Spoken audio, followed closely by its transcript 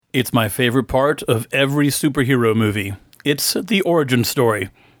It's my favorite part of every superhero movie. It's the origin story,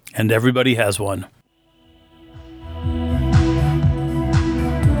 and everybody has one.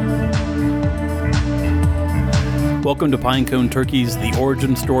 Welcome to Pinecone Turkey's The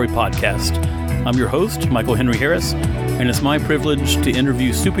Origin Story podcast. I'm your host, Michael Henry Harris, and it's my privilege to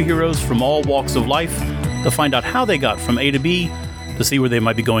interview superheroes from all walks of life to find out how they got from A to B, to see where they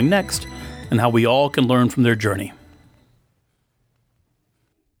might be going next, and how we all can learn from their journey.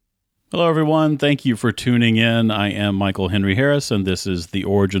 Hello, everyone. Thank you for tuning in. I am Michael Henry Harris, and this is the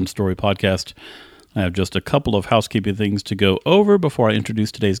Origin Story podcast. I have just a couple of housekeeping things to go over before I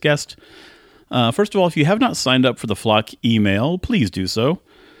introduce today's guest. First of all, if you have not signed up for the Flock email, please do so.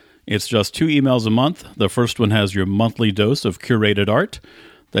 It's just 2 emails a month. The first one has your monthly dose of curated art.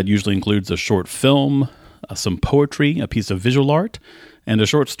 That usually includes a short film, some poetry, a piece of visual art, and a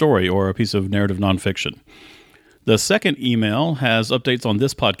short story or a piece of narrative nonfiction. The second email has updates on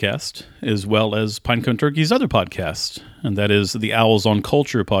this podcast, as well as Pinecone Turkey's other podcast, and that is the Owls on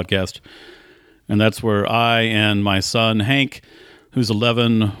Culture podcast. And that's where I and my son, Hank, who's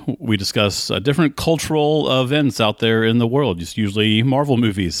 11, we discuss different cultural events out there in the world, just usually Marvel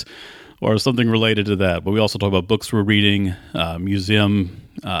movies or something related to that. But we also talk about books we're reading, museum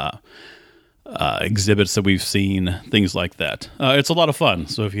exhibits that we've seen, things like that. It's a lot of fun.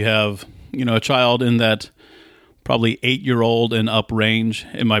 So if you have, a child in that probably 8-year-old and up range,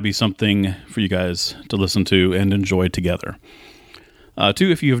 it might be something for you guys to listen to and enjoy together.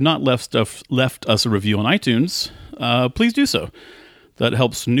 2, if you have not left us a review on iTunes, please do so. That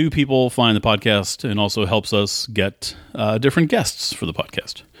helps new people find the podcast and also helps us get different guests for the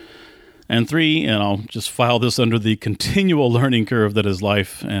podcast. And 3, and I'll just file this under the continual learning curve that is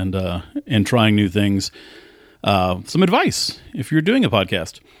life and trying new things, some advice if you're doing a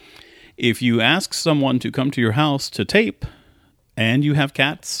podcast. If you ask someone to come to your house to tape and you have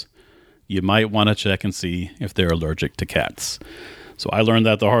cats, you might want to check and see if they're allergic to cats. So I learned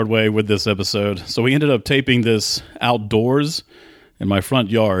that the hard way with this episode. So we ended up taping this outdoors in my front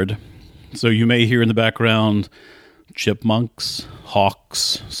yard. So you may hear in the background chipmunks,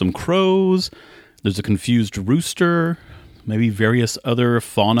 hawks, some crows. There's a confused rooster, maybe various other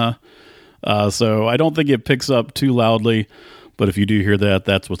fauna. So I don't think it picks up too loudly. But if you do hear that,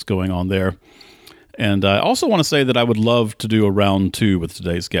 that's what's going on there. And I also want to say that I would love to do a round 2 with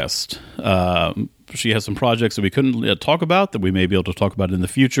today's guest. She has some projects that we couldn't talk about that we may be able to talk about in the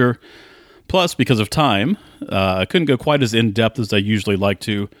future. Plus, because of time, I couldn't go quite as in-depth as I usually like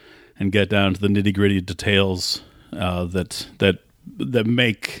to and get down to the nitty-gritty details that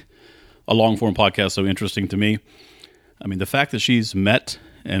make a long-form podcast so interesting to me. I mean, the fact that she's met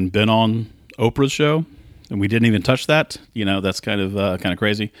and been on Oprah's show, and we didn't even touch that, that's kind of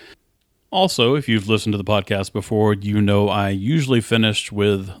crazy. Also, if you've listened to the podcast before, I usually finish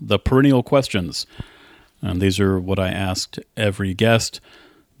with the perennial questions. And these are what I asked every guest.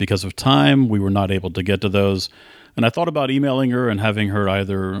 Because of time, we were not able to get to those. And I thought about emailing her and having her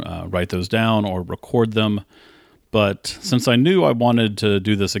either write those down or record them. But since I knew I wanted to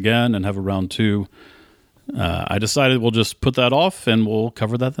do this again and have a round 2, I decided we'll just put that off and we'll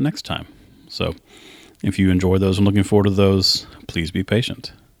cover that the next time. So if you enjoy those and looking forward to those, please be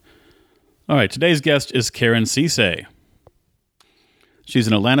patient. All right, today's guest is Karen Ceesay. She's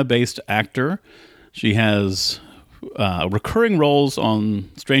an Atlanta-based actor. She has recurring roles on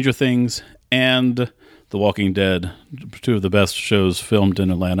Stranger Things and The Walking Dead, 2 of the best shows filmed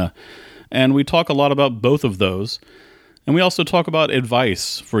in Atlanta. And we talk a lot about both of those. And we also talk about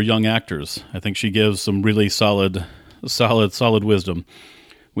advice for young actors. I think she gives some really solid wisdom.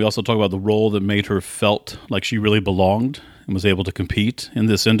 We also talk about the role that made her felt like she really belonged and was able to compete in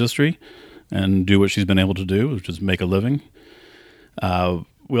this industry and do what she's been able to do, which is make a living.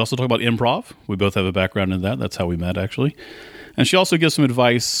 We also talk about improv. We both have a background in that. That's how we met, actually. And she also gives some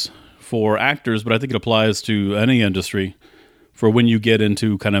advice for actors, but I think it applies to any industry for when you get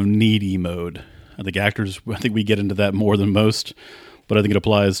into kind of needy mode. I think we get into that more than most, but I think it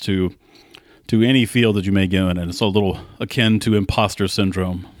applies to any field that you may go in, and it's a little akin to imposter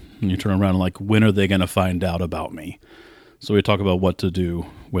syndrome. And you turn around and like, when are they going to find out about me? So we talk about what to do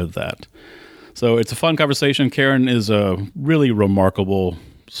with that. So it's a fun conversation. Karen is a really remarkable,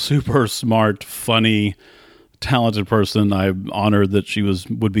 super smart, funny, talented person. I'm honored that she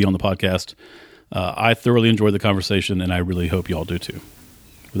would be on the podcast. I thoroughly enjoyed the conversation, and I really hope y'all do too.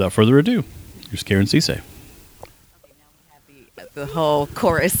 Without further ado, here's Karen Ceesay. The whole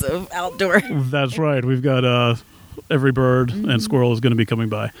chorus of outdoor. That's right. We've got every bird and squirrel is going to be coming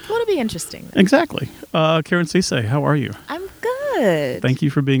by. Well, it'll be interesting. Exactly. Karen Ceesay, how are you? I'm good. Good. Thank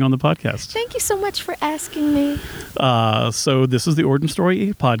you for being on the podcast. Thank you so much for asking me. So this is the Origin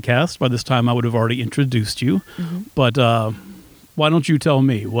Story podcast. By this time, I would have already introduced you. Mm-hmm. But why don't you tell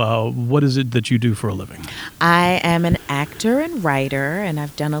me, what is it that you do for a living? I am an actor and writer, and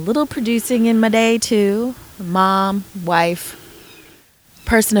I've done a little producing in my day, too. Mom, wife,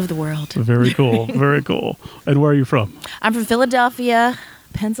 person of the world. Very cool. Very cool. And where are you from? I'm from Philadelphia,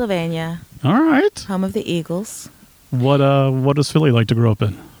 Pennsylvania. All right. Home of the Eagles. What does Philly like to grow up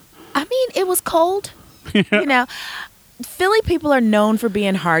in? I mean, it was cold. You know, Philly people are known for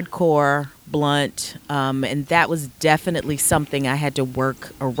being hardcore, blunt, and that was definitely something I had to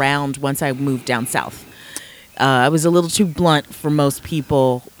work around once I moved down south. I was a little too blunt for most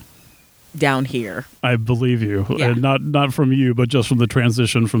people down here. I believe you. Yeah. And not from you, but just from the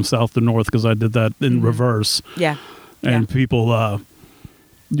transition from south to north, because I did that in reverse. Yeah. And people,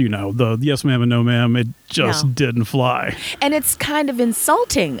 the yes ma'am and no ma'am, it just didn't fly. And it's kind of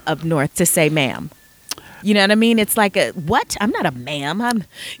insulting up north to say ma'am. You know what I mean? It's like what? I'm not a ma'am. I'm,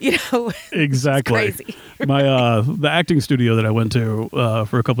 Exactly. It's crazy. My the acting studio that I went to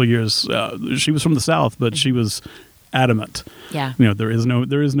for a couple of years, she was from the South, but she was adamant. Yeah. There is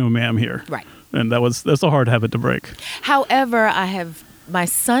no ma'am here. Right. And that's a hard habit to break. However, my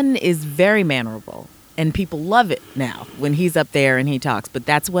son is very mannerable. And people love it now when he's up there and he talks. But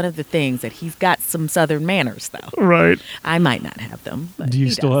that's one of the things that he's got some Southern manners, though. Right. I might not have them. But do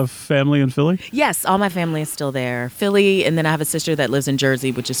you still have family in Philly? Yes, all my family is still there. Philly, and then I have a sister that lives in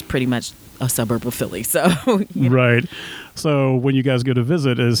Jersey, which is pretty much a suburb of Philly. So Right. So when you guys go to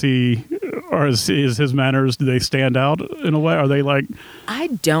visit, is his manners, do they stand out in a way? Are they like... I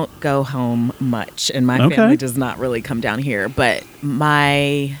don't go home much, and my family does not really come down here. But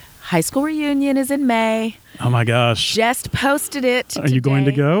my high school reunion is in May. Oh my gosh. Just posted it today. Are you going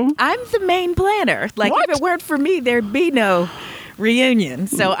to go? I'm the main planner. Like, what? If it weren't for me, there'd be no reunion.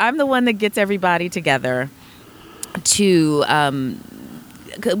 So I'm the one that gets everybody together to...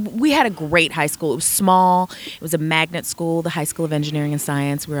 we had a great high school. It was small. It was a magnet school, the High School of Engineering and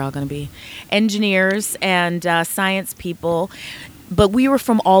Science. We were all going to be engineers and science people. But we were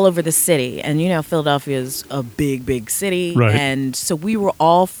from all over the city. And, Philadelphia is a big, big city. Right. And so we were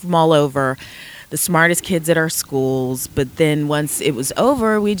all from all over, the smartest kids at our schools. But then once it was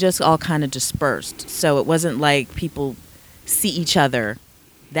over, we just all kind of dispersed. So it wasn't like people see each other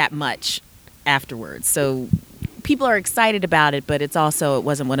that much afterwards. So people are excited about it, but it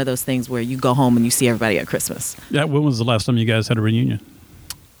wasn't one of those things where you go home and you see everybody at Christmas. Yeah. When was the last time you guys had a reunion?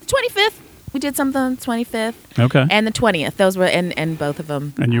 25th. We did something on the 25th. Okay. And the 20th. Those were, and both of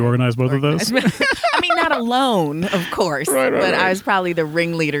them. And you organized both of those? I mean, not alone, of course. Right. I was probably the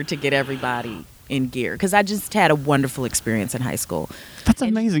ringleader to get everybody in gear, because I just had a wonderful experience in high school. That's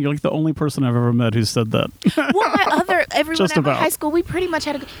amazing. You're like the only person I've ever met who said that. Well, everyone at my high school, we pretty much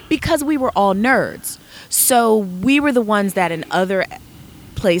had because we were all nerds. So we were the ones that in other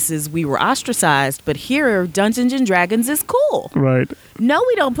places we were ostracized, but here Dungeons and Dragons is cool. Right. No,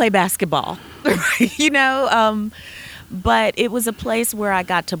 we don't play basketball. But it was a place where I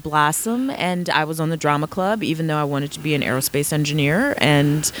got to blossom, and I was on the drama club, even though I wanted to be an aerospace engineer.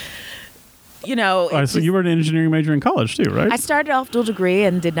 And so you were an engineering major in college too, right? I started off dual degree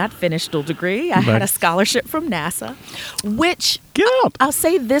and did not finish dual degree. I had a scholarship from NASA, which Get out. I'll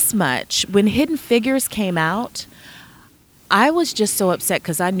say this much. When Hidden Figures came out, I was just so upset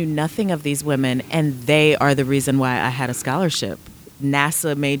because I knew nothing of these women, and they are the reason why I had a scholarship.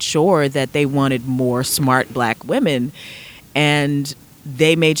 NASA made sure that they wanted more smart black women, and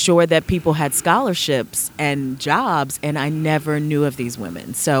they made sure that people had scholarships and jobs, and I never knew of these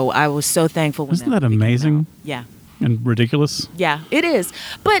women. So I was so thankful. Isn't that amazing? Yeah. And ridiculous? Yeah, it is.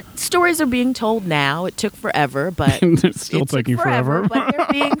 But stories are being told now. It took forever, but it's still taking forever. But they're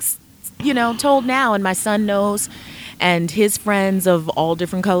being, told now, and my son knows, and his friends of all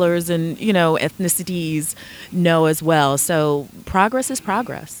different colors and, ethnicities know as well. So progress is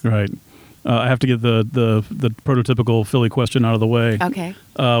progress. Right. I have to get the prototypical Philly question out of the way. Okay.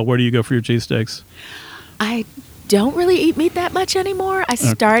 Where do you go for your cheesesteaks? I don't really eat meat that much anymore. I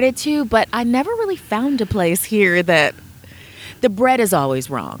started to, but I never really found a place here that the bread is always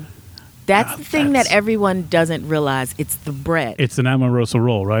wrong. That's the thing that everyone doesn't realize. It's the bread. It's an Amoroso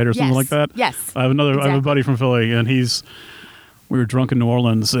roll, right? Or something like that? Yes. I have a buddy from Philly, and we were drunk in New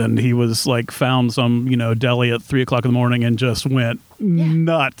Orleans, and he was found some, deli at 3 o'clock in the morning and just went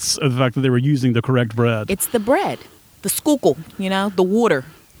nuts at the fact that they were using the correct bread. It's the bread. The skookle, the water.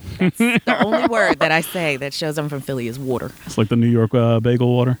 That's the only word that I say that shows I'm from Philly is water. It's like the New York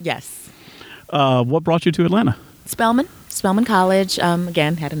bagel water? Yes. What brought you to Atlanta? Spelman College.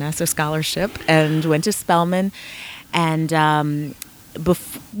 Again, had a NASA scholarship and went to Spelman. And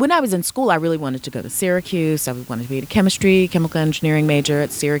when I was in school, I really wanted to go to Syracuse. I wanted to be a chemical engineering major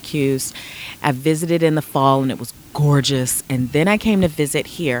at Syracuse. I visited in the fall, and it was gorgeous. And then I came to visit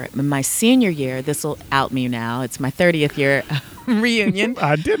here. In my senior year, this will out me now. It's my 30th year reunion.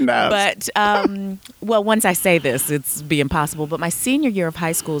 I didn't ask. But, well, once I say this, it's be impossible. But my senior year of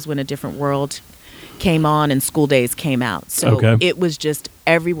high school is when A Different World came on and School Days came out. So it was just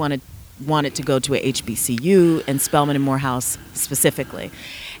everyone wanted to go to a HBCU, and Spelman and Morehouse specifically.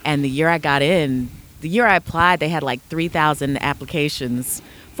 And the year I applied, they had like 3,000 applications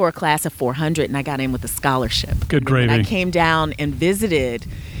for a class of 400, and I got in with a scholarship. Good gravy. When I came down and visited,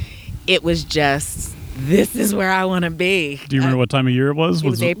 it was just, this is where I want to be. Do you remember what time of year it was? It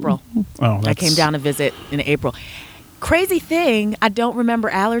was April. Oh, I came down to visit in April. Crazy thing, I don't remember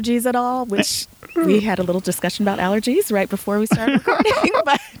allergies at all, which we had a little discussion about allergies right before we started recording,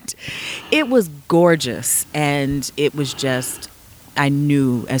 but it was gorgeous, and it was just, I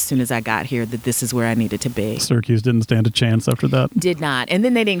knew as soon as I got here that this is where I needed to be. Syracuse didn't stand a chance after that. Did not. And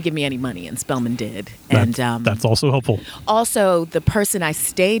then they didn't give me any money, and Spelman did. That's also helpful. Also, the person I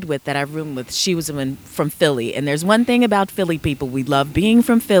stayed with, that I roomed with, she was from Philly. And there's one thing about Philly people. We love being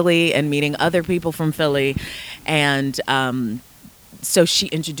from Philly and meeting other people from Philly. And so she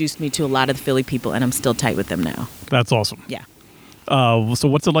introduced me to a lot of the Philly people, and I'm still tight with them now. That's awesome. Yeah. So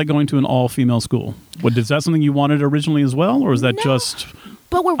what's it like going to an all-female school? Is that something you wanted originally as well, or is that just,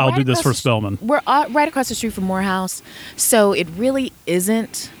 but we're I'll do this for Spelman? We're right across the street from Morehouse, so it really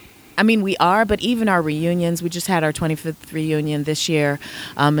isn't. I mean, we are, but even our reunions, we just had our 25th reunion this year,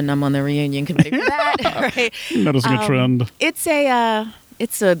 and I'm on the reunion committee for that. Right? Noticing a trend.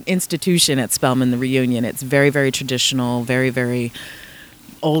 It's an institution at Spelman, the reunion. It's very, very traditional, very, very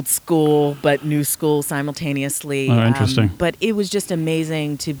old school, but new school simultaneously. Oh, interesting. But it was just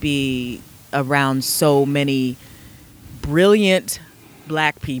amazing to be around so many brilliant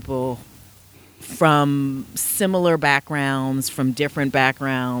Black people from similar backgrounds, from different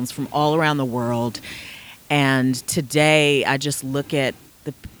backgrounds, from all around the world. And today, I just look at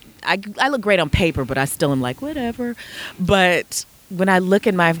I look great on paper, but I still am like, whatever. But when I look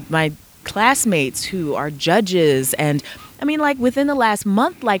at my classmates who are judges, and I mean, like within the last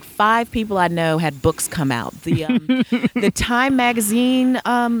month, like 5 people I know had books come out. The Time magazine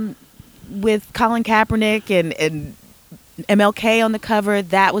with Colin Kaepernick and MLK on the cover,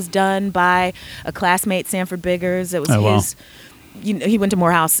 that was done by a classmate, Sanford Biggers. It was his. You know, he went to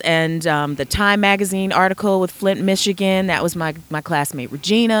Morehouse, and the Time magazine article with Flint, Michigan, that was my classmate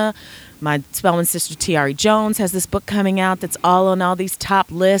Regina. My Spelman sister Tiari Jones has this book coming out that's all on all these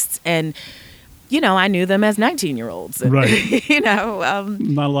top lists, and you know, I knew them as 19-year-olds. Right. You know,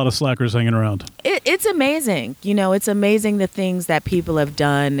 not a lot of slackers hanging around. It's amazing. You know, it's amazing the things that people have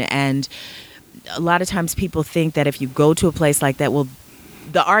done, and a lot of times people think that if you go to a place like that, well,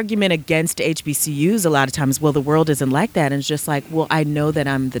 the argument against HBCUs a lot of times, well, the world isn't like that. And it's just like, well, I know that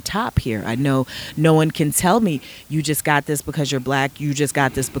I'm the top here. I know no one can tell me you just got this because you're Black. You just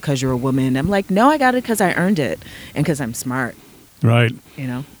got this because you're a woman. I'm like, no, I got it because I earned it and because I'm smart. Right. You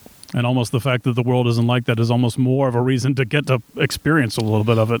know? And almost the fact that the world isn't like that is almost more of a reason to get to experience a little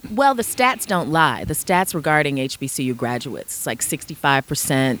bit of it. Well, the stats don't lie. The stats regarding HBCU graduates, it's like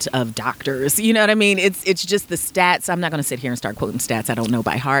 65% of doctors. You know what I mean? It's just the stats. I'm not going to sit here and start quoting stats I don't know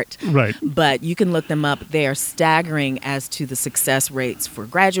by heart. Right. But you can look them up. They are staggering as to the success rates for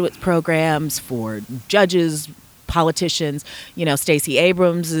graduate programs, for judges, politicians. You know, Stacey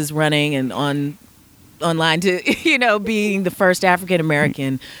Abrams is running and online to, you know, being the first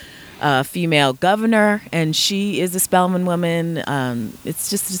African-American female governor, and she is a Spelman woman.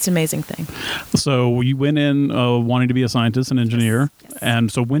 It's an amazing thing. So you went in wanting to be a scientist and engineer, yes.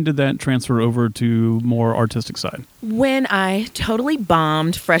 And so when did that transfer over to more artistic side? When I totally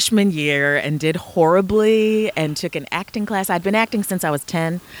bombed freshman year and did horribly and took an acting class. I'd been acting since I was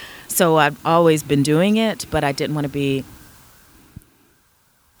 10, so I've always been doing it, but I didn't want to be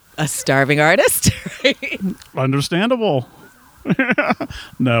a starving artist. Right? Understandable.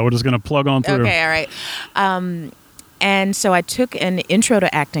 No, we're just going to plug on through. Okay, all right. And so I took an intro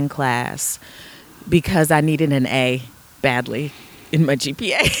to acting class because I needed an A badly in my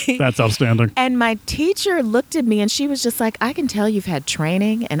GPA. That's outstanding. And my teacher looked at me and she was just like, I can tell you've had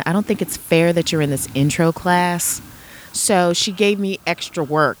training and I don't think it's fair that you're in this intro class. So she gave me extra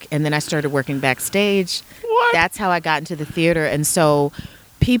work, and then I started working backstage. What? That's how I got into the theater. And so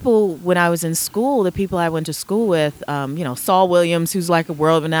people, when I was in school, the people I went to school with, you know, Saul Williams, who's like a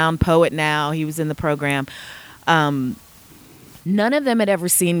world-renowned poet now, he was in the program. None of them had ever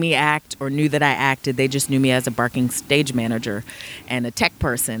seen me act or knew that I acted. They just knew me as a barking stage manager and a tech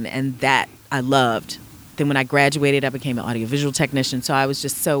person, and that I loved. Then when I graduated, I became an audiovisual technician. So I was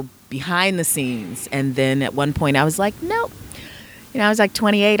just so behind the scenes. And then at one point I was like, nope. I was like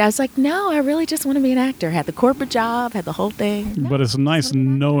 28. I was like, no, I really just want to be an actor. Had the corporate job, had the whole thing. No, but it's nice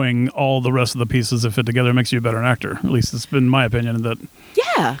knowing all the rest of the pieces that fit together makes you a better actor. At least it's been my opinion that.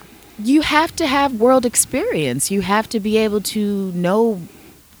 Yeah. You have to have world experience. You have to be able to know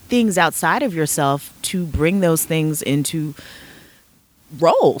things outside of yourself to bring those things into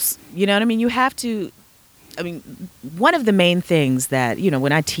roles. You know what I mean? You have to. One of the main things that,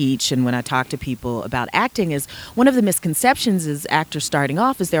 when I teach and when I talk to people about acting is one of the misconceptions is actors starting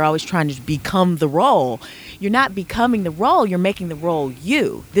off is they're always trying to become the role. You're not becoming the role, you're making the role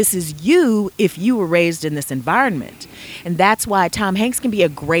you. This is you if you were raised in this environment. And that's why Tom Hanks can be a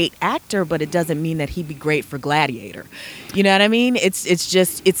great actor, but it doesn't mean that he'd be great for Gladiator. You know what I mean? It's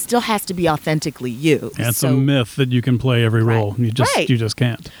just, it still has to be authentically you. Yeah, it's a myth that you can play every role. You just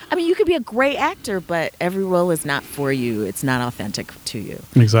can't. You could be a great actor, but every role is not for you. It's not authentic to you.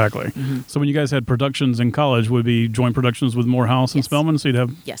 Exactly. Mm-hmm. So when you guys had productions in college, would it be joint productions with Morehouse and Spelman? So you'd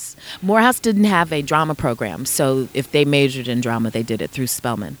have... Yes. Morehouse didn't have a drama program, so if they majored in drama, they did it through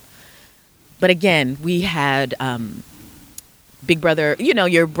Spelman. But again, we had Big Brother,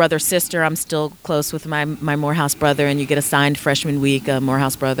 your brother, sister. I'm still close with my Morehouse brother, and you get assigned freshman week a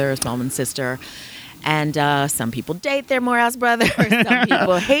Morehouse brother, a Spelman sister. And some people date their Morehouse brother. Some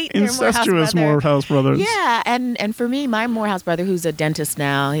people hate their Morehouse brother. Incestuous Morehouse brothers. Yeah, and for me, my Morehouse brother, who's a dentist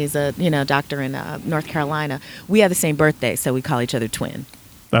now, he's a doctor in North Carolina. We have the same birthday, so we call each other twin.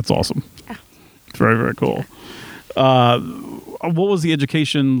 That's awesome. Yeah. Very, very cool. What was the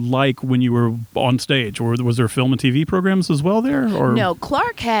education like when you were on stage? Or was there film and TV programs as well there? Or? No,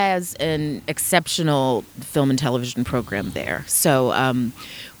 Clark has an exceptional film and television program there. So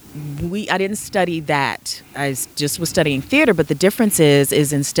I didn't study that. I just was studying theater, but the difference is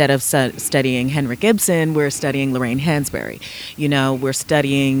instead of studying Henrik Ibsen, we're studying Lorraine Hansberry. We're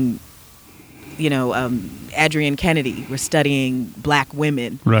studying, Adrienne Kennedy. We're studying black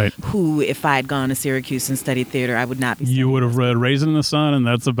women. Right. Who, if I had gone to Syracuse and studied theater, I would not be. You would have read Raisin in the Sun, and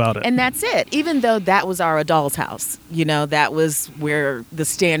that's about it. And that's it. Even though that was our doll's house, that was where the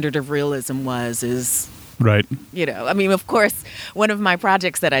standard of realism is. Right. Of course, one of my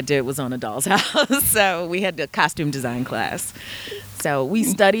projects that I did was on a doll's house. So we had a costume design class. So we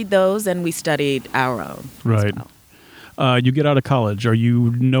studied those and we studied our own. Right. Well. You get out of college. Are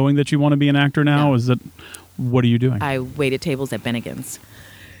you knowing that you want to be an actor now? No. What are you doing? I waited tables at Bennigan's.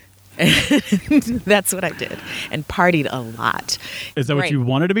 That's what I did. And partied a lot. Is that what you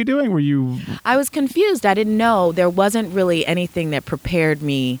wanted to be doing? I was confused. I didn't know. There wasn't really anything that prepared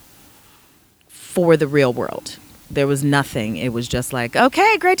me for the real world. There was nothing. It was just like,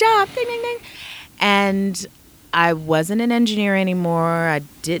 okay, great job. Ding, ding, ding. And I wasn't an engineer anymore. I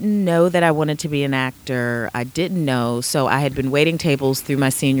didn't know that I wanted to be an actor. I didn't know. So I had been waiting tables through my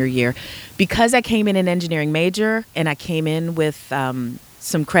senior year. Because I came in an engineering major and I came in with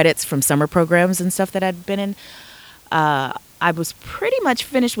some credits from summer programs and stuff that I'd been in, I was pretty much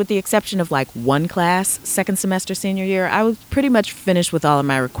finished with the exception of like one class, second semester, senior year. I was pretty much finished with all of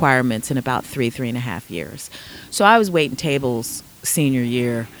my requirements in about 3.5 years. So I was waiting tables senior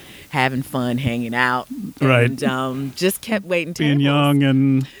year, having fun, hanging out. Right. And just kept waiting tables. Being young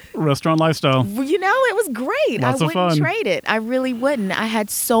and restaurant lifestyle. It was great. Lots I of fun. wouldn't trade it. I really wouldn't. I had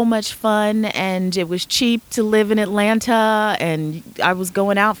so much fun, and it was cheap to live in Atlanta, and I was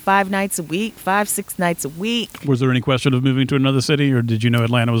going out 5 nights a week, 5-6 nights a week. Was there any question of moving to another city, or did you know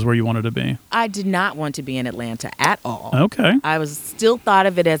Atlanta was where you wanted to be? I did not want to be in Atlanta at all. Okay. I was still thought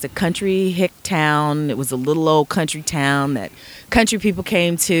of it as a country hick town. It was a little old country town that country people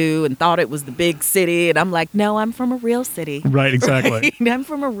came to and thought it was the big city. And I'm like, no, I'm from a real city. Right, exactly. Right? I'm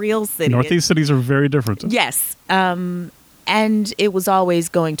from a real city. Northeast cities are very different. Yes. And it was always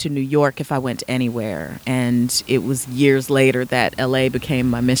going to New York if I went anywhere. And it was years later that L.A. became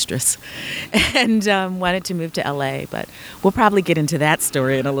my mistress and wanted to move to L.A. But we'll probably get into that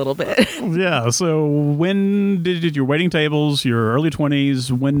story in a little bit. Yeah. So when did your waiting tables, your early 20s,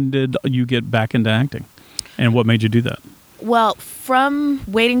 when did you get back into acting? And what made you do that? Well, from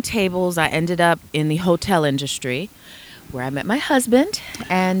waiting tables, I ended up in the hotel industry where I met my husband,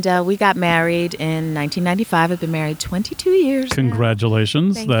 and we got married in 1995. I've been married 22 years.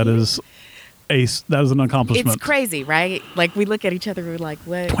 Congratulations. Thank that you. is an accomplishment. It's crazy, right? Like, we look at each other, we're like,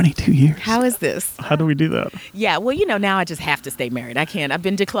 what? 22 years. How is this? How do we do that? Yeah, well, now I just have to stay married. I can't. I've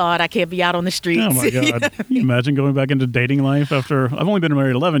been declawed. I can't be out on the streets. Oh, my God. Can you imagine going back into dating life after... I've only been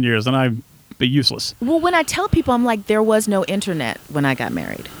married 11 years, and I'd be useless. Well, when I tell people, I'm like, there was no internet when I got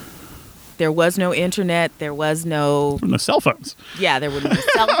married. There was no internet. There was no From the cell phones. Yeah, there were no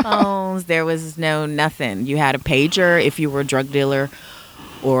cell phones. There was no nothing. You had a pager if you were a drug dealer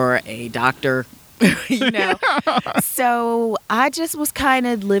or a doctor, you know. So I just was kind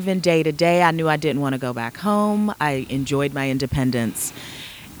of living day to day. I knew I didn't want to go back home. I enjoyed my independence.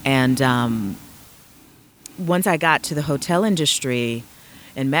 And once I got to the hotel industry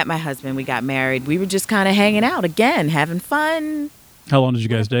and met my husband, we got married. We were just kind of hanging out again, having fun. How long did you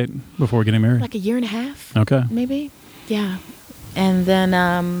guys date before getting married? Like a year and a half. Okay. Maybe. Yeah. And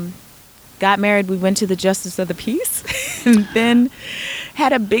then got married. We went to the Justice of the Peace and then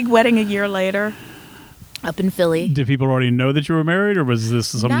had a big wedding a year later up in Philly. Did people already know that you were married, or was this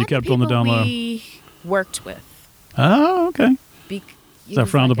something you kept on the down low? We worked with. Oh, okay. Is that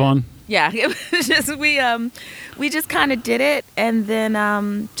frowned upon? Yeah, it was just we just kind of did it, and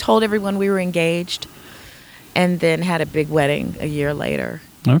then told everyone we were engaged, and then had a big wedding a year later.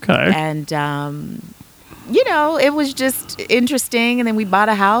 Okay. And you know, it was just interesting, and then we bought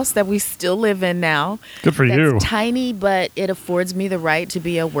a house that we still live in now. Good for you. It's tiny, but it affords me the right to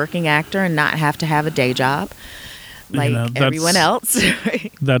be a working actor and not have to have a day job like everyone else.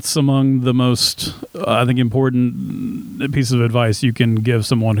 That's among the most, I think, important piece of advice you can give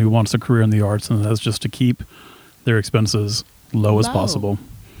someone who wants a career in the arts, and that's just to keep their expenses low as possible.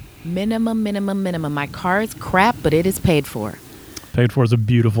 Minimum. My car is crap, but it is paid for. Paid for is a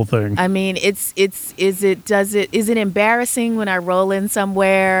beautiful thing. I mean, is it embarrassing when I roll in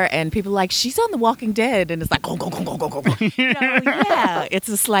somewhere and people are like, she's on The Walking Dead, and it's like, go. You know, yeah, it's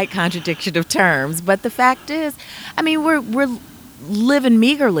a slight contradiction of terms, but the fact is, I mean, we're living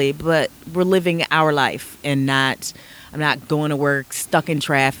meagerly, but we're living our life, and I'm not going to work stuck in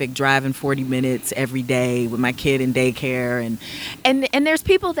traffic, driving 40 minutes every day with my kid in daycare, and there's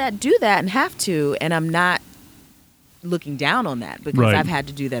people that do that and have to, and I'm not looking down on that because I've had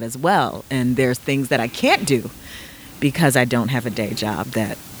to do that as well, and there's things that I can't do because I don't have a day job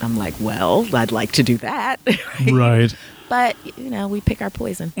that I'm like, well, I'd like to do that. Right. But you know, we pick our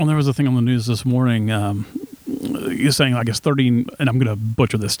poison. Well, there was a thing on the news this morning. You're saying, I guess 30, and I'm going to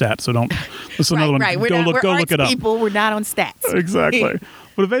butcher this stat, so don't. This is another one. Right. Go look it up. People, we're not on stats. Exactly.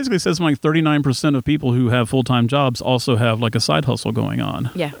 But it basically says something like 39% of people who have full-time jobs also have like a side hustle going on.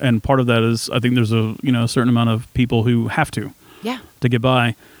 Yeah. And part of that is, I think there's a certain amount of people who have to get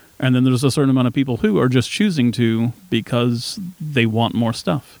by, and then there's a certain amount of people who are just choosing to because they want more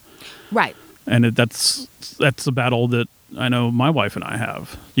stuff. Right. And that's a battle that I know my wife and I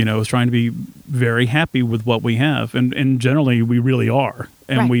have, is trying to be very happy with what we have. And generally we really are.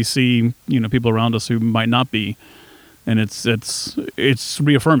 And we see, people around us who might not be. And it's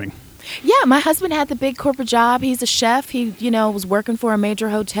reaffirming. Yeah, my husband had the big corporate job. He's a chef. He, was working for a major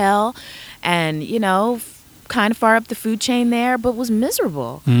hotel and, kind of far up the food chain there, but was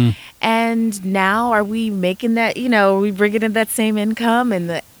miserable. And now are we making that, are we bringing in that same income and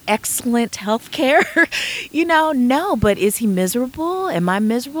the excellent health care? No, but is he miserable? Am I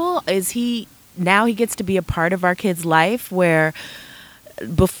miserable? Now he gets to be a part of our kid's life where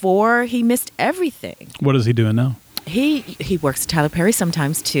before he missed everything. What is he doing now? He works at Tyler Perry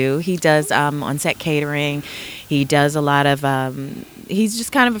sometimes too. He does on-set catering. He does a lot of he's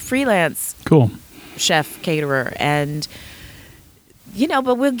just kind of a freelance chef caterer, and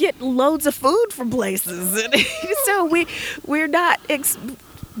but we'll get loads of food from places. And so we're not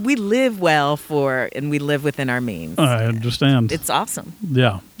we live well and we live within our means. I understand. It's awesome.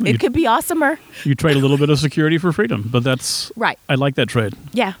 Yeah. It could be awesomer. You trade a little bit of security for freedom, but that's right. I like that trade.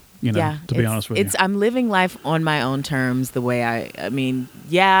 Yeah. To be honest with you. I'm living life on my own terms the way I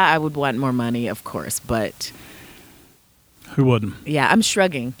would want more money, of course, but who wouldn't? Yeah, I'm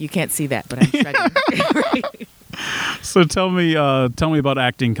shrugging. You can't see that, but I'm shrugging. So tell me about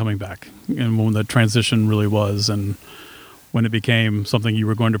acting coming back and when the transition really was and when it became something you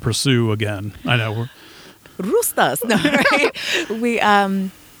were going to pursue again. I know. Roostas. No, right?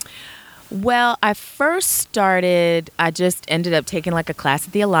 Well, I first started, I just ended up taking like a class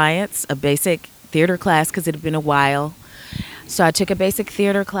at the Alliance, a basic theater class because it had been a while. So I took a basic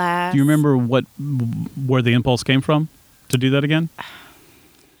theater class. Do you remember where the impulse came from to do that again?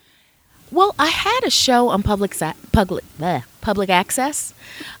 Well, I had a show on public access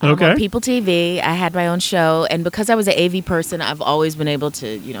on People TV. I had my own show, and because I was an AV person, I've always been able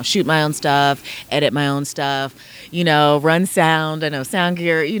to, shoot my own stuff, edit my own stuff, run sound. I know sound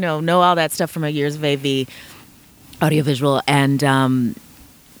gear, know all that stuff from my years of AV, audiovisual, and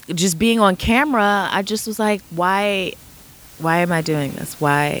just being on camera. I just was like, why am I doing this?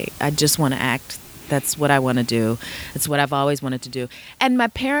 Why? I just want to act. That's what I want to do. It's what I've always wanted to do. And my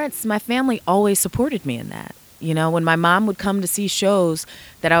family always supported me in that. You know, when my mom would come to see shows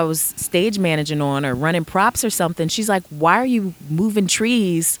that I was stage managing on or running props or something, she's like, why are you moving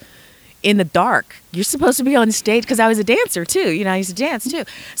trees in the dark? You're supposed to be on stage, because I was a dancer too. You know, I used to dance too.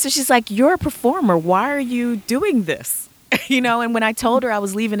 So she's like, you're a performer. Why are you doing this? You know, and when I told her I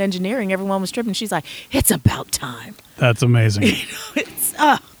was leaving engineering, everyone was tripping. She's like, it's about time. That's amazing. You know, it's,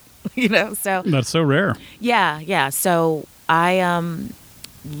 you know, so. That's so rare. Yeah. So I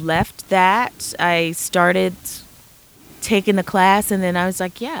left that. I started taking the class, and then I was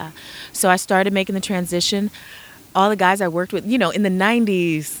like, yeah. So I started making the transition. All the guys I worked with, you know, in the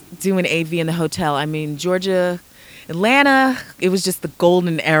 90s doing AV in the hotel. I mean, Georgia, Atlanta, it was just the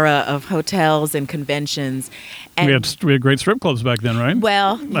golden era of hotels and conventions. And we had great strip clubs back then, right?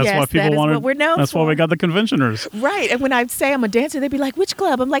 Well, that's yes, why people that is wanted. what we're known that's for. why we got the conventioners. Right. And when I say I'm a dancer, they'd be like, which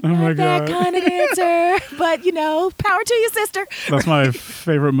club? I'm like, Oh my not that God. kind of dancer. But, you know, power to you, sister. That's my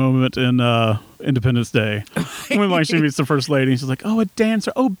favorite moment in Independence Day. When like she meets the first lady, and she's like, "Oh, a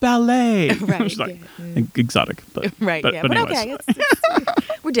dancer. Oh, ballet." Right. She's like, exotic. But, Right. But, Yeah. but But anyways. okay.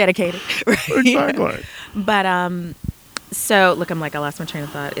 We're dedicated. Right. Exactly. But, so, look, I'm like, I lost my train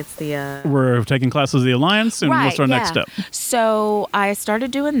of thought. It's the... We're taking classes of the Alliance, and what's our next step? So I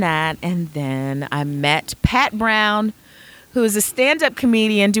started doing that, and then I met Pat Brown, who is a stand-up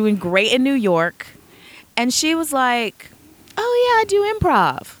comedian doing great in New York. And she was like, oh, yeah, I do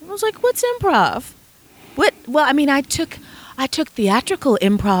improv. I was like, what's improv? What? Well, I mean, I took theatrical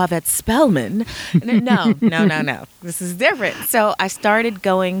improv at Spelman. No. This is different. So I started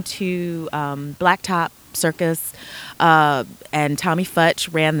going to Blacktop Circus, and Tommy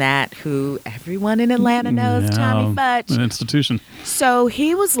Futch ran that, who everyone in Atlanta knows. Tommy Futch, an institution. So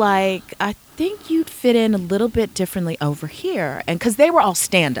he was like, I think you'd fit in a little bit differently over here. And because they were all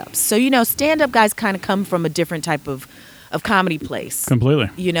stand-ups. So, you know, stand-up guys kind of come from a different type of comedy place. Completely.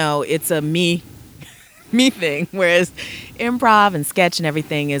 You know, it's a me thing, whereas improv and sketch and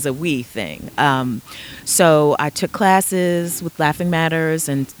everything is a we thing. So I took classes with Laughing Matters,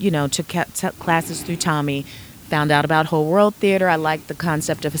 and, you know, took classes through Tommy, found out about Whole World Theater. I liked the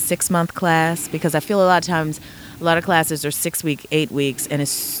concept of a 6-month class, because I feel a lot of times a lot of classes are 6 weeks, 8 weeks, and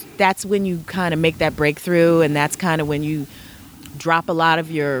that's when you kind of make that breakthrough, and that's kind of when you drop a lot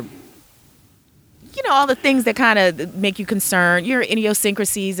of your, you know, all the things that kind of make you concerned, your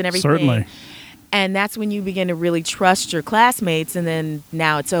idiosyncrasies and everything. Certainly. And that's when you begin to really trust your classmates, and then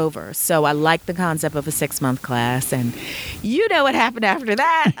now it's over. So I like the concept of a 6-month class, and you know what happened after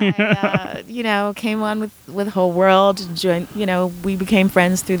that. I, you know, came on with Whole World, joined, you know, we became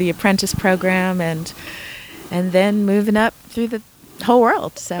friends through the apprentice program, and then moving up through the whole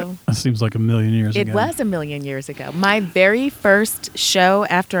world. So That seems like a million years ago. it was a million years ago. My very first show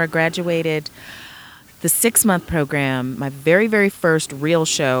after I graduated the 6-month program, my very, very first real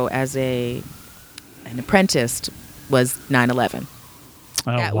show as an apprentice was 9/11.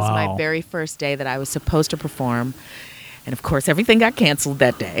 Oh, That was my very first day that I was supposed to perform. And of course, everything got canceled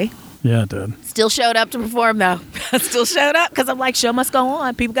that day. Yeah, it did. Still showed up to perform, though. Still showed up because I'm like, show must go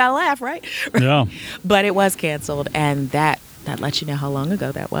on. People got to laugh, right? Yeah. But it was canceled. And that lets you know how long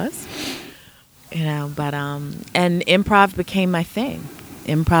ago that was. You know, but, and improv became my thing.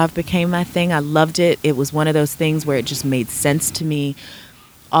 I loved it. It was one of those things where it just made sense to me.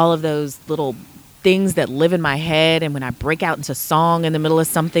 All of those little things that live in my head, and when I break out into song in the middle of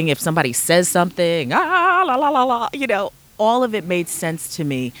something, if somebody says something, la la la la, you know, all of it made sense to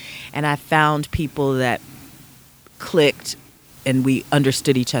me, and I found people that clicked, and we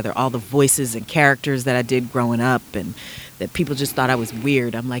understood each other. All the voices and characters that I did growing up, and that people just thought I was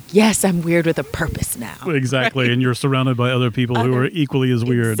weird. I'm like, yes, I'm weird with a purpose now. Exactly, Right? and you're surrounded by other people who are equally as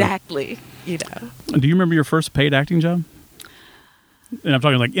weird. Exactly, you know. Do you remember your first paid acting job? And I'm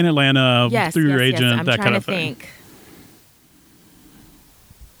talking like in Atlanta, through your agent, I'm that trying kind of to thing. think.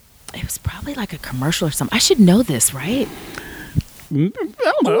 It was probably like a commercial or something. I should know this, right? I don't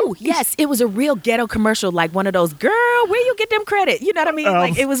know. Oh, yes. It was a real ghetto commercial, like one of those, girl, where you get them credit? You know what I mean?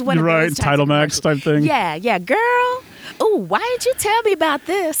 Like it was one of you're those right, Title Max type thing. Yeah, girl. Oh, why didn't you tell me about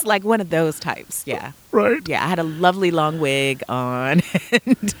this? Like one of those types. Yeah. Right. Yeah, I had a lovely long wig on.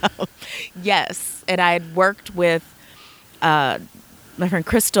 And, yes. And I had worked with my friend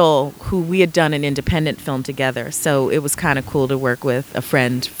Crystal, who we had done an independent film together. So it was kind of cool to work with a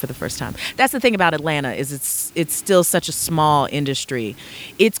friend for the first time. That's the thing about Atlanta, is it's still such a small industry.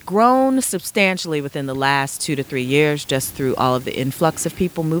 It's grown substantially within the last 2 to 3 years, just through all of the influx of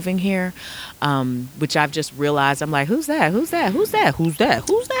people moving here, which I've just realized. I'm like, who's that? Who's that? Who's that? Who's that?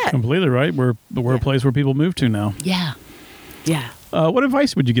 Who's that? Completely right. We're a place where people move to now. Yeah. Yeah. What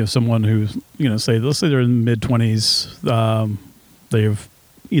advice would you give someone who's, say, let's say they're in mid-20s, they've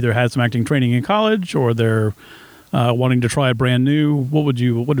either had some acting training in college or they're wanting to try it brand new, what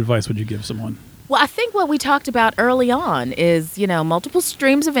advice would you give someone? Well, I think what we talked about early on is, multiple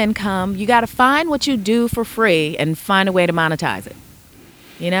streams of income. You got to find what you do for free and find a way to monetize it.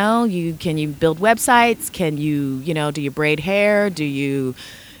 Can you build websites? Can you, do you braid hair? Do you,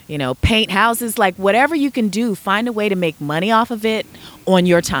 paint houses? Like whatever you can do, find a way to make money off of it on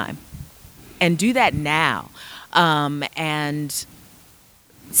your time and do that now. And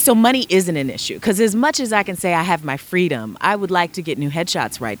so money isn't an issue because as much as I can say I have my freedom, I would like to get new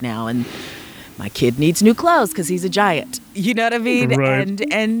headshots right now. And my kid needs new clothes because he's a giant. You know what I mean? Right.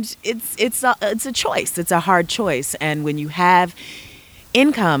 And it's a choice. It's a hard choice. And when you have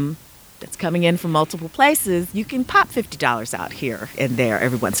income that's coming in from multiple places, you can pop $50 out here and there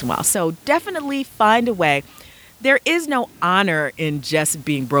every once in a while. So definitely find a way. There is no honor in just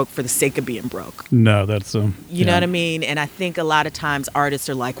being broke for the sake of being broke. No, that's you know what I mean? And I think a lot of times artists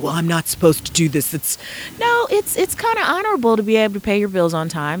are like, well, I'm not supposed to do this. It's kind of honorable to be able to pay your bills on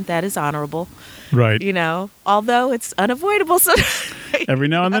time. That is honorable. right. Although it's unavoidable sometimes. Every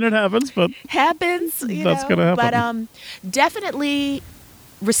now and then it happens, but happens. That's gonna happen. But definitely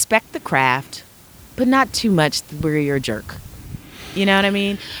respect the craft, but not too much where you're a jerk. You know what I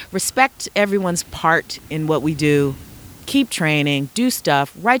mean? Respect everyone's part in what we do. Keep training, do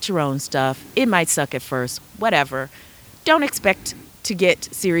stuff, write your own stuff. It might suck at first, whatever. Don't expect to get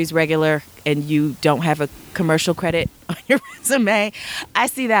series regular and you don't have a commercial credit on your resume. I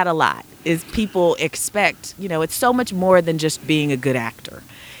see that a lot, is people expect, it's so much more than just being a good actor.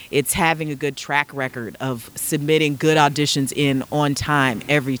 It's having a good track record of submitting good auditions in on time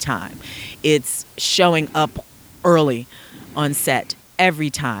every time. It's showing up early on set every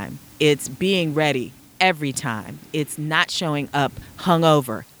time. It's being ready every time. It's not showing up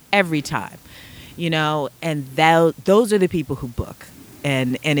hungover every time. And those are the people who book.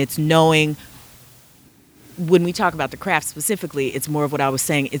 And it's knowing, when we talk about the craft specifically, it's more of what I was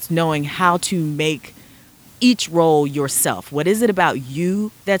saying. It's knowing how to make each role yourself. What is it about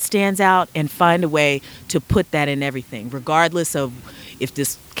you that stands out, and find a way to put that in everything, regardless of if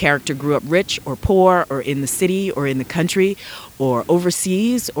this character grew up rich or poor or in the city or in the country or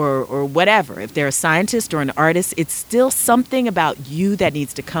overseas or whatever. If they're a scientist or an artist, it's still something about you that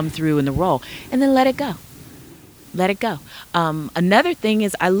needs to come through in the role, and then let it go. Let it go. Another thing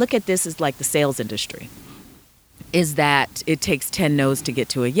is, I look at this as like the sales industry, is that it takes 10 no's to get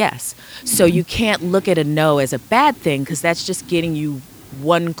to a yes. So you can't look at a no as a bad thing, because that's just getting you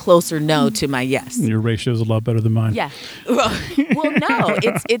one closer no to my yes. Your ratio is a lot better than mine. Yeah. Well, no,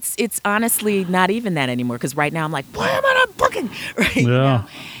 it's honestly not even that anymore, because right now I'm like, why am I not booking? Right? Yeah.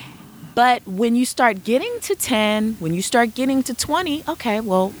 But when you start getting to 10, when you start getting to 20, okay,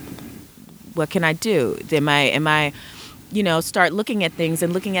 well, what can I do? Am I start looking at things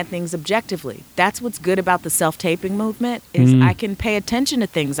and looking at things objectively. That's what's good about the self-taping movement, is I can pay attention to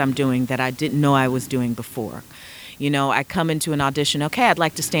things I'm doing that I didn't know I was doing before. I come into an audition, okay, I'd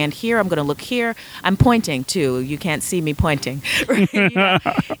like to stand here. I'm going to look here. I'm pointing too. You can't see me pointing. Right?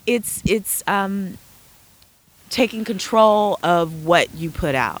 It's taking control of what you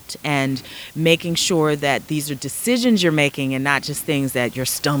put out and making sure that these are decisions you're making and not just things that you're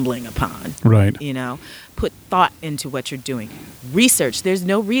stumbling upon. Right. Put thought into what you're doing. Research. There's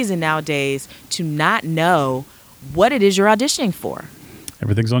no reason nowadays to not know what it is you're auditioning for.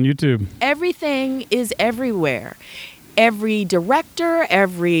 Everything's on YouTube. Everything is everywhere. Every director,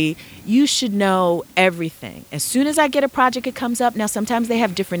 you should know everything. As soon as I get a project, it comes up. Now, sometimes they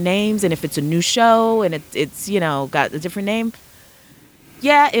have different names, and if it's a new show and it's got a different name,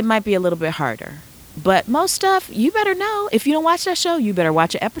 yeah, it might be a little bit harder. But most stuff, you better know. If you don't watch that show, you better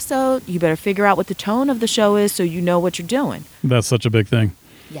watch an episode. You better figure out what the tone of the show is so you know what you're doing. That's such a big thing.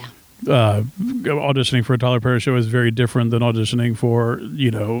 Yeah. Auditioning for a Tyler Perry show is very different than auditioning for,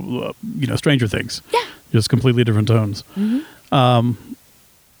 Stranger Things. Yeah. Just completely different tones. Mm-hmm.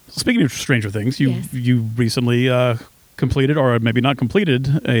 Speaking of Stranger Things, Yes. you recently completed, or maybe not completed,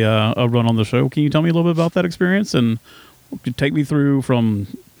 a run on the show. Can you tell me a little bit about that experience and take me through from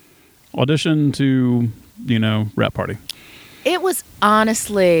audition to, rap party? It was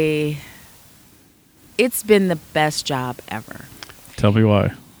honestly, it's been the best job ever. Tell me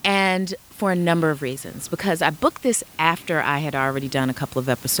why. And for a number of reasons. Because I booked this after I had already done a couple of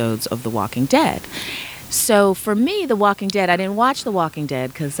episodes of The Walking Dead. So for me, The Walking Dead, I didn't watch The Walking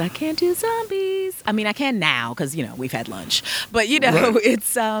Dead because I can't do zombies. I mean, I can now because, we've had lunch. But, Right.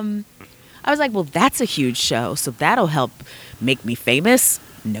 it's, I was like, well, that's a huge show. So that'll help make me famous.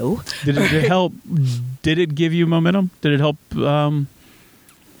 No. Did it help? Did it give you momentum? Did it help?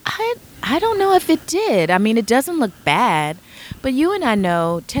 I I don't know if it did. I mean, it doesn't look bad, but you and I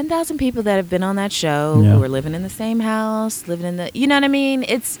know 10,000 people that have been on that show who are living in the same house, living in the, you know what I mean?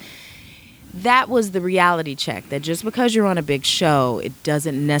 That was the reality check, that just because you're on a big show, it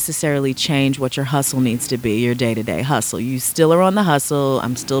doesn't necessarily change what your hustle needs to be, your day-to-day hustle. You still are on the hustle.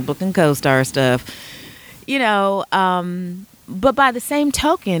 I'm still booking co-star stuff, you know, but by the same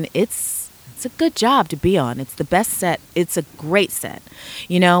token, it's a good job to be on. It's the best set. It's a great set,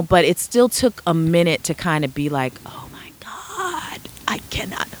 you know, but it still took a minute to kind of be like, oh my God, I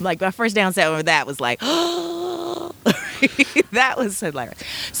cannot. Like my first down set over that was like, oh, that was hilarious.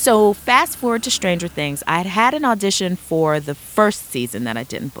 So fast forward to Stranger Things. I had an audition for the first season that I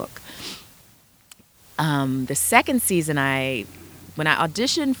didn't book. The second season, when I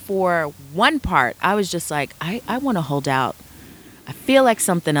auditioned for one part, I was just like, I want to hold out. I feel like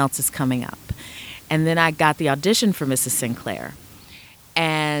something else is coming up. And then I got the audition for Mrs. Sinclair.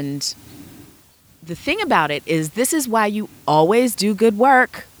 And the thing about it is, this is why you always do good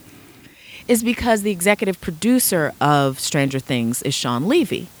work, is because the executive producer of Stranger Things is Sean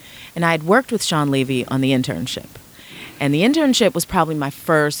Levy. And I had worked with Sean Levy on the internship. And the internship was probably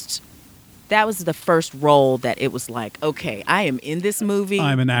that was the first role that it was like, okay, I am in this movie.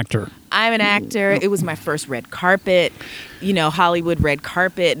 I'm an actor. It was my first red carpet, you know, Hollywood red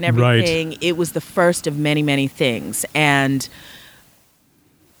carpet and everything. Right. It was the first of many, many things. And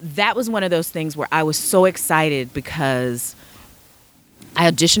that was one of those things where I was so excited because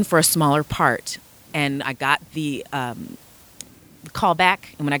I auditioned for a smaller part and I got the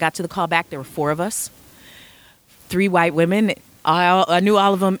callback. And when I got to the callback, there were 4 of us, 3 white women. I knew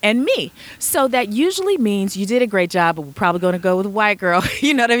all of them and me. So that usually means you did a great job, but we're probably going to go with a white girl.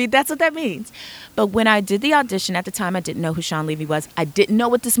 You know what I mean? That's what that means. But when I did the audition at the time, I didn't know who Sean Levy was. I didn't know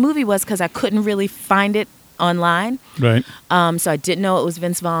what this movie was because I couldn't really find it online. Right. So I didn't know it was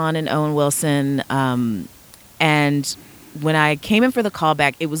Vince Vaughn and Owen Wilson. And when I came in for the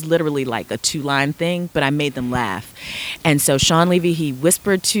callback, it was literally like a 2-line thing, but I made them laugh. And so Sean Levy, he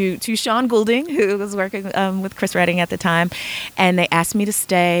whispered to Sean Goulding, who was working with Chris Redding at the time, and they asked me to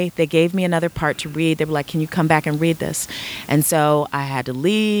stay. They gave me another part to read. They were like, can you come back and read this? And so I had to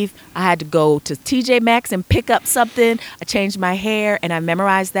leave. I had to go to TJ Maxx and pick up something. I changed my hair, and I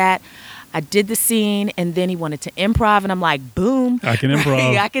memorized that. I did the scene, and then he wanted to improv, and I'm like, boom. I can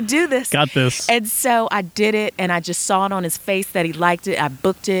improv. I can do this. Got this. And so I did it, and I just saw it on his face that he liked it. I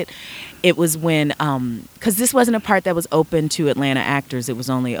booked it. It was when, because this wasn't a part that was open to Atlanta actors. It was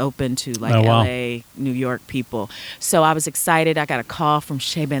only open to like LA, New York people. So I was excited. I got a call from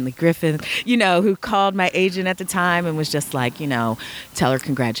Shea Bentley Griffin, you know, who called my agent at the time and was just like, you know, tell her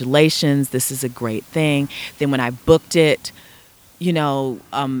congratulations. This is a great thing. Then when I booked it, you know,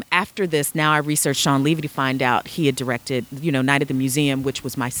 after this, now I researched Sean Levy to find out he had directed, you know, Night at the Museum, which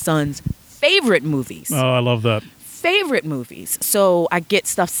was my son's favorite movies. Oh, I love that. Favorite movies. So I get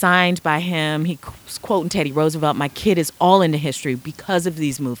stuff signed by him. He was quoting Teddy Roosevelt. My kid is all into history because of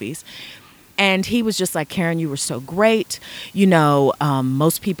these movies. And he was just like, Karen, you were so great. You know,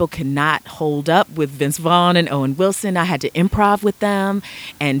 most people cannot hold up with Vince Vaughn and Owen Wilson. I had to improv with them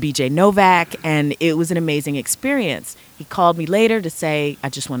and BJ Novak, and it was an amazing experience. He called me later to say, I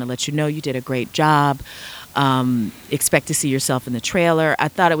just want to let you know you did a great job. Expect to see yourself in the trailer. I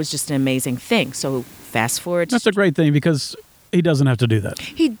thought it was just an amazing thing. So fast forward. That's a great thing because he doesn't have to do that.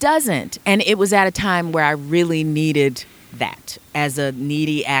 He doesn't. And it was at a time where I really needed that as a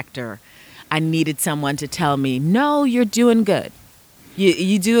needy actor. I needed someone to tell me, no, you're doing good.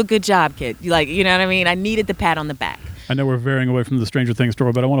 You do a good job, kid. Like, you know what I mean? I needed the pat on the back. I know we're veering away from the Stranger Things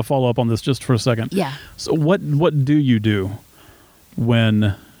story, but I want to follow up on this just for a second. Yeah. So what do you do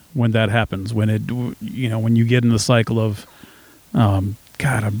when that happens? When when you get in the cycle of, God,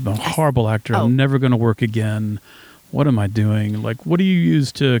 I'm a horrible actor. I'm never going to work again. What am I doing? Like, what do you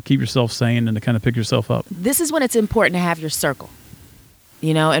use to keep yourself sane and to kind of pick yourself up? This is when it's important to have your circle.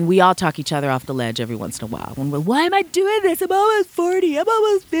 You know, and we all talk each other off the ledge every once in a while. When why am I doing this? I'm almost 40. I'm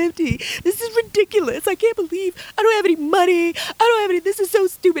almost 50. This is ridiculous. I can't believe I don't have any money. This is so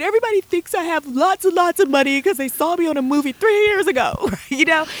stupid. Everybody thinks I have lots and lots of money because they saw me on a movie 3 years ago. You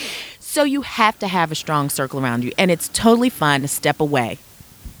know? So you have to have a strong circle around you. And it's totally fine to step away.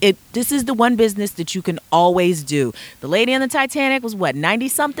 This is the one business that you can always do. The lady on the Titanic was what,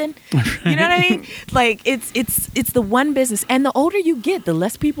 90-something? You know what I mean? Like it's the one business. And the older you get, the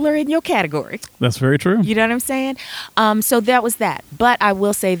less people are in your category. That's very true. You know what I'm saying? So that was that. But I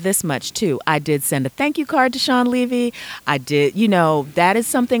will say this much too. I did send a thank you card to Sean Levy. I did, you know, that is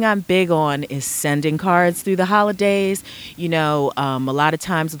something I'm big on, is sending cards through the holidays. You know, a lot of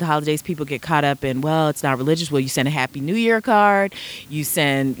times with the holidays, people get caught up in, well, it's not religious. Well, you send a Happy New Year card. You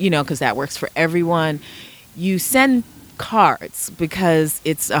send, and, because that works for everyone, you send cards because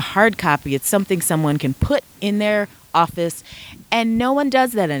it's a hard copy. It's something someone can put in their office, and no one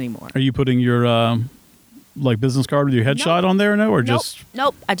does that anymore. Are you putting your business card with your headshot on there now, or just?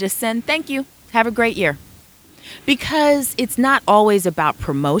 Nope. I just send thank you. Have a great year. Because it's not always about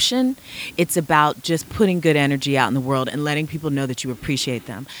promotion. It's about just putting good energy out in the world and letting people know that you appreciate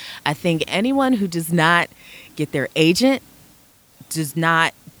them. I think anyone who does not get their agent, does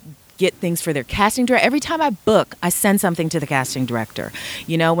not get things for their casting director. Every time I book, I send something to the casting director.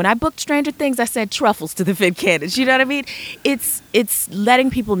 When I booked Stranger Things, I sent truffles to the fit candidates. You know what I mean? It's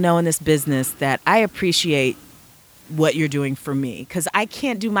letting people know in this business that I appreciate what you're doing for me, because I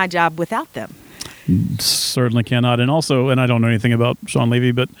can't do my job without them. Certainly cannot. And also, and I don't know anything about Sean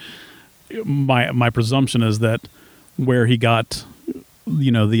Levy, but my presumption is that where he got,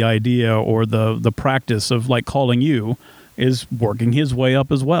 the idea or the practice of calling you is working his way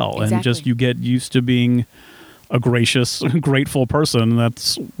up as well. Exactly. And just you get used to being a gracious, grateful person.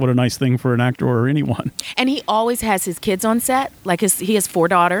 That's what a nice thing for an actor or anyone. And he always has his kids on set. He has 4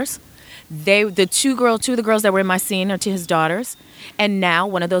 daughters. The two of the girls that were in my scene are to his daughters. And now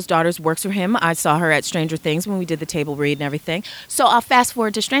one of those daughters works for him. I saw her at Stranger Things when we did the table read and everything. So I'll fast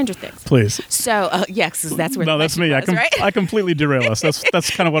forward to Stranger Things. Please. So, because that's where that's me. was, right? I completely derail us.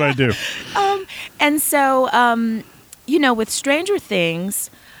 That's kind of what I do. And so, with Stranger Things,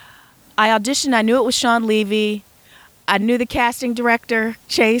 I auditioned. I knew it was Sean Levy. I knew the casting director,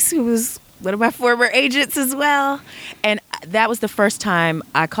 Chase, who was one of my former agents as well. And that was the first time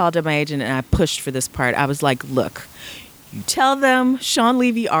I called up my agent and I pushed for this part. I was like, look, you tell them Sean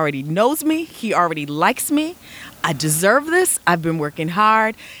Levy already knows me. He already likes me. I deserve this. I've been working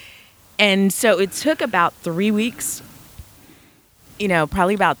hard. And so it took about 3 weeks,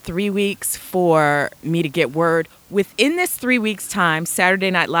 probably about 3 weeks for me to get word. Within this 3 weeks' time,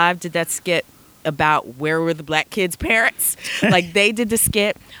 Saturday Night Live did that skit about where were the black kids' parents. They did the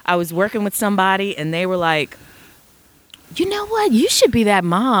skit. I was working with somebody and they were like, you know what? You should be that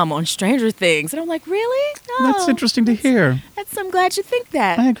mom on Stranger Things. And I'm like, really? Oh, that's interesting to hear. I'm glad you think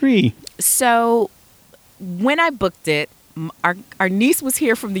that. I agree. So when I booked it, our niece was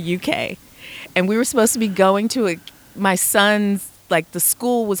here from the UK and we were supposed to be going to my son's, the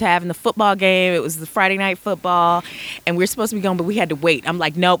school was having the football game. It was the Friday night football and we were supposed to be going, but we had to wait. I'm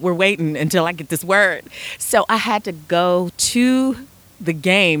like, nope, we're waiting until I get this word. So I had to go to the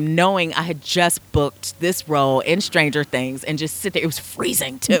game knowing I had just booked this role in Stranger Things and just sit there. It was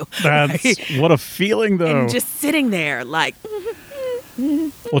freezing too. That's what a feeling though. And just sitting there Well,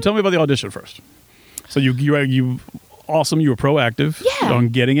 tell me about the audition first. So you awesome. You were proactive on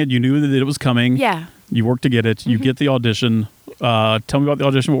getting it. You knew that it was coming. Yeah. You worked to get it. You get the audition. Tell me about the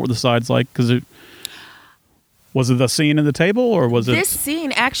audition. What were the sides like? Was it the scene in the table, or was it? This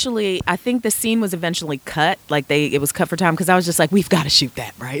scene, actually, I think the scene was eventually cut. It was cut for time because I was just like, we've got to shoot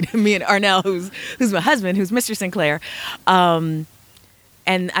that, right? Me and Arnell, who's my husband, who's Mr. Sinclair. And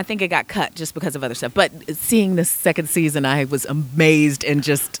I think it got cut just because of other stuff. But seeing the second season, I was amazed and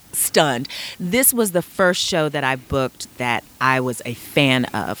just stunned. This was the first show that I booked that I was a fan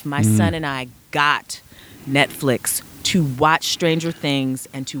of. My son and I got Netflix to watch Stranger Things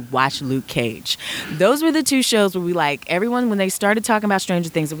and to watch Luke Cage. Those were the 2 shows where everyone, when they started talking about Stranger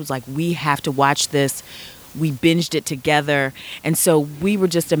Things, it was like, we have to watch this. We binged it together. And so we were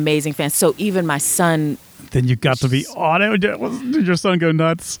just amazing fans. So even my son... Then you got to be on it. Did your son go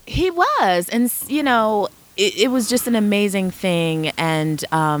nuts? He was. And, it was just an amazing thing. And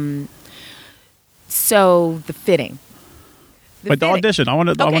so the fitting. The audition. I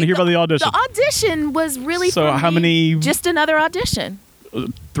want to hear about the audition. The audition was really so. How many? Just another audition.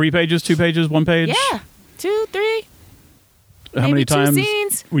 3 pages, 2 pages, 1 page. Yeah, 2, 3. How many times? 2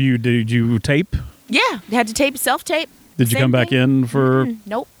 scenes. Did you tape? Yeah, you had to tape, self-tape. Did you come back in for?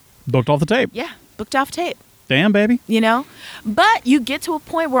 Nope. Booked off the tape. Yeah, booked off tape. Damn, baby. But you get to a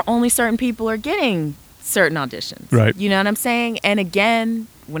point where only certain people are getting certain auditions. Right. You know what I'm saying? And again,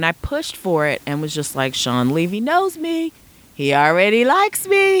 when I pushed for it and was just like, Sean Levy knows me. He already likes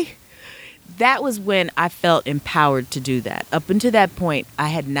me. That was when I felt empowered to do that. Up until that point, I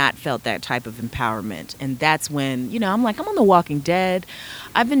had not felt that type of empowerment. And that's when, I'm like, I'm on The Walking Dead.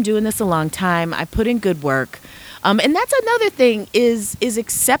 I've been doing this a long time. I put in good work. And that's another thing is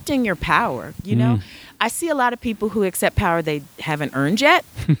accepting your power. I see a lot of people who accept power they haven't earned yet.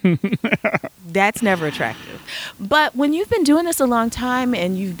 That's never attractive. But when you've been doing this a long time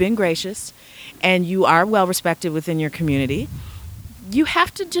and you've been gracious and you are well respected within your community, you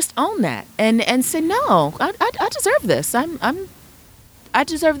have to just own that and say, no, I deserve this. I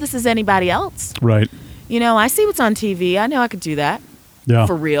deserve this as anybody else. Right. I see what's on TV. I know I could do that. Yeah.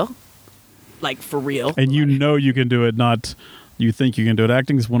 For real. Like, for real. And you know you can do it, not you think you can do it.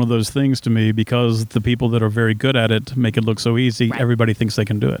 Acting is one of those things to me because the people that are very good at it make it look so easy. Right. Everybody thinks they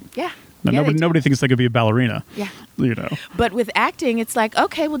can do it. Yeah. Now, Yeah, nobody thinks they could be a ballerina. Yeah. You know. But with acting, it's like,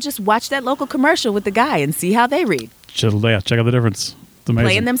 okay, well, just watch that local commercial with the guy and see how they read. Check out the difference. It's amazing.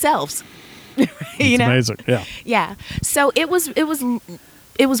 Playing themselves. It's amazing. Yeah. Yeah. So it was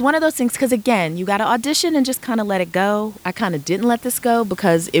one of those things because, again, you got to audition and just kind of let it go. I kind of didn't let this go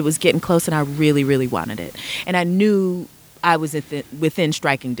because it was getting close and I really, really wanted it. And I knew I was within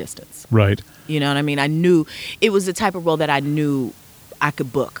striking distance. Right. You know what I mean? I knew it was the type of role that I knew I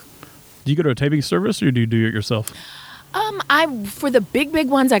could book. Do you go to a taping service or do you do it yourself? For the big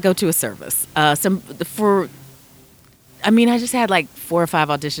ones, I go to a service. I just had like 4 or 5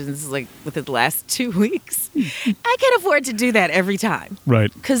 auditions like within the last 2 weeks. I can't afford to do that every time.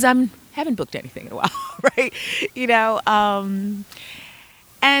 Right. Because haven't booked anything in a while, right? You know,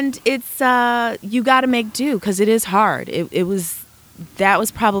 and it's, you got to make do because it is hard. That was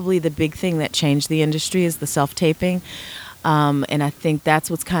probably the big thing that changed the industry is the self-taping. And I think that's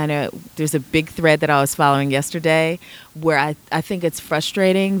what's there's a big thread that I was following yesterday where I think it's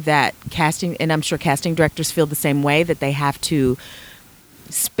frustrating that casting, and I'm sure casting directors feel the same way, that they have to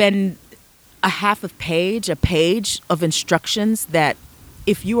spend a page of instructions that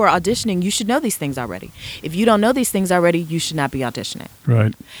if you are auditioning, you should know these things already. If you don't know these things already, you should not be auditioning.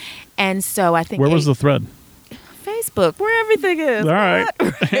 Right. And so I think... Where was the thread? Facebook, where everything is. All right.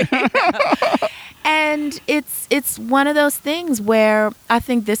 And it's one of those things where I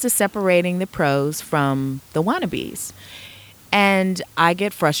think this is separating the pros from the wannabes. And I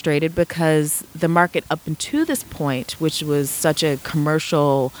get frustrated because the market up until this point, which was such a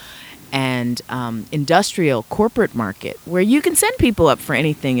commercial and industrial corporate market, where you can send people up for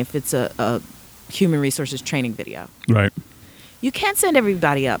anything if it's a human resources training video. Right. You can't send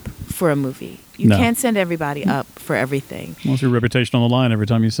everybody up for a movie. You can't send everybody up for everything. What's your reputation on the line every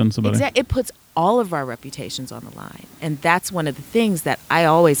time you send somebody? Exactly. It puts all of our reputations on the line. And that's one of the things that I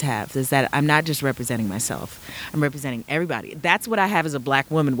always have, is that I'm not just representing myself. I'm representing everybody. That's what I have as a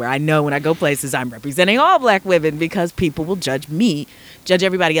black woman, where I know when I go places, I'm representing all black women, because people will judge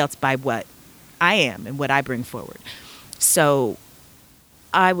everybody else by what I am and what I bring forward. So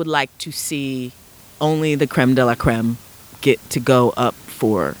I would like to see only the creme de la creme get to go up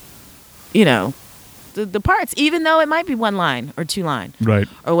for, the parts, even though it might be 1 line or 2 line, right,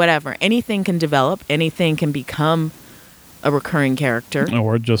 or whatever. Anything can develop. Anything can become a recurring character.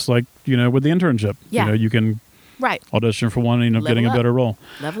 Or just like with the internship, you can audition for one and end up getting a better role.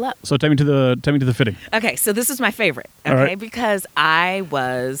 Level up. So take me to the fitting. Okay, so this is my favorite. Okay, right. Because I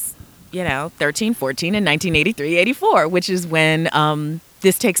was 13, 14 in 1983, 84, which is when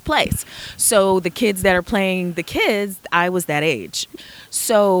this takes place. So the kids that are playing the kids, I was that age.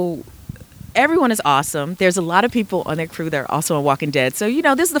 So everyone is awesome. There's a lot of people on their crew that are also on Walking Dead. So,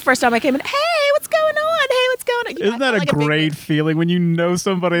 this is the first time I came in. Hey, what's going on? Hey, what's going on? Isn't that a great feeling when you know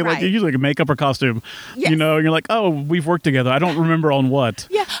somebody, like usually like a makeup or costume, yes. And you're like, oh, we've worked together. I don't remember on what.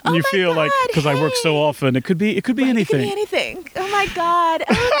 Yeah. And you feel like, because I work so often, it could be anything. It could be anything. Oh my God.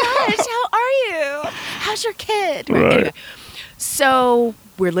 Oh my gosh. How are you? How's your kid? Right. Anyway. So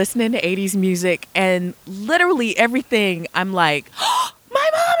we're listening to 80s music, and literally everything, I'm like, oh, my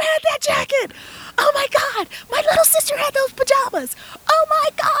mom had that jacket. Oh my God. My little sister had those pajamas. Oh my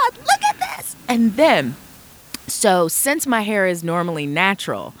God. Look at this. And then, so since my hair is normally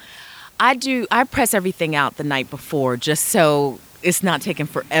natural, I press everything out the night before just so it's not taking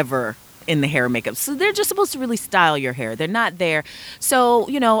forever in the hair and makeup. So they're just supposed to really style your hair. They're not there. So,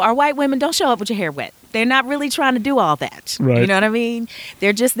 our white women, don't show up with your hair wet. They're not really trying to do all that. Right. You know what I mean?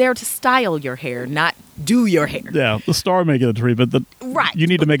 They're just there to style your hair, not do your hair. Yeah, the star make it a treat, but you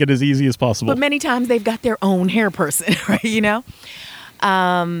need to make it as easy as possible. But many times they've got their own hair person, right?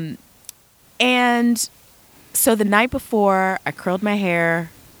 And so the night before, I curled my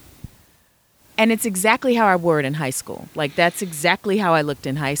hair, and it's exactly how I wore it in high school. Like, that's exactly how I looked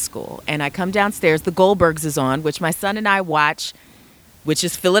in high school. And I come downstairs, The Goldbergs is on, which my son and I watch, which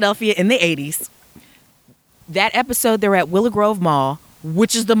is Philadelphia in the 80s. That episode, they're at Willow Grove Mall,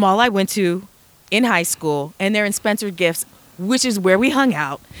 which is the mall I went to in high school, and they're in Spencer Gifts, which is where we hung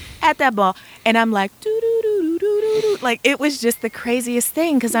out at that mall. And I'm like, doo-doo-doo-doo-doo-doo. Like, it was just the craziest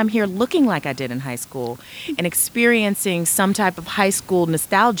thing, because I'm here looking like I did in high school and experiencing some type of high school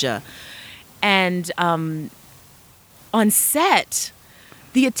nostalgia. And on set,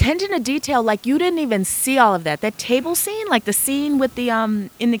 the attention to detail, like, you didn't even see all of that. That table scene, like the scene with the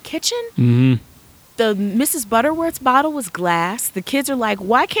in the kitchen. Mm-hmm. The Mrs. Butterworth's bottle was glass. The kids are like,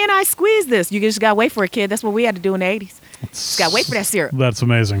 why can't I squeeze this? You just got to wait for a kid. That's what we had to do in the 80s. Just gotta wait for that syrup. That's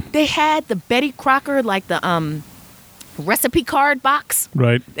amazing. They had the Betty Crocker, like the recipe card box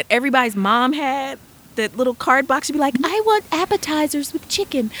Right. that everybody's mom had. That little card box, you'd be like, I want appetizers with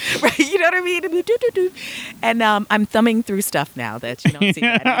chicken, right? You know what I mean? And I'm thumbing through stuff now that you don't see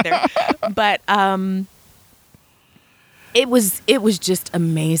that either. But it was just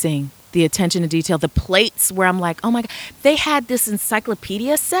amazing. The attention to detail, the plates where I'm like, oh my God. They had this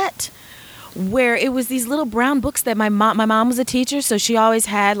encyclopedia set where it was these little brown books that my mom was a teacher, so she always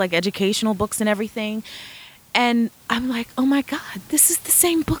had like educational books and everything. And I'm like, oh my God, this is the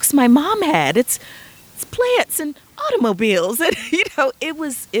same books my mom had. It's plants and automobiles, and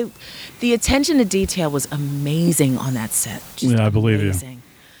the attention to detail was amazing on that set. Just I believe amazing. you.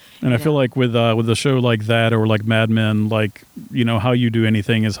 And I feel like with a show like that or like Mad Men, like, how you do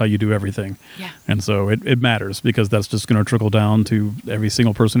anything is how you do everything. Yeah. And so it matters because that's just going to trickle down to every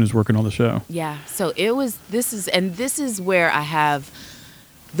single person who's working on the show. Yeah. So this is where I have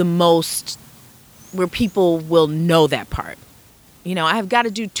the most, where people will know that part. I've got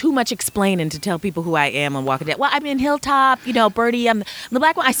to do too much explaining to tell people who I am on Walking Dead. Well, I'm in Hilltop, Birdie, I'm the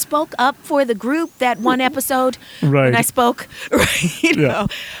black one. I spoke up for the group that one episode. Right. When I spoke, right,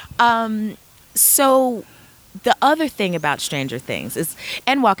 So the other thing about Stranger Things is,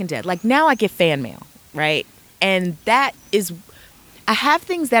 and Walking Dead, like now I get fan mail, right? And that is, I have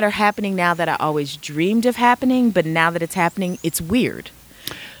things that are happening now that I always dreamed of happening, but now that it's happening, it's weird.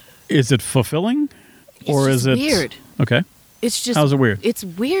 Is it fulfilling? Or It's is it weird? Okay. It's just, how's it weird? It's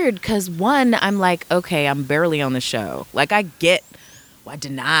weird because one, I'm like, okay, I'm barely on the show. Like I get why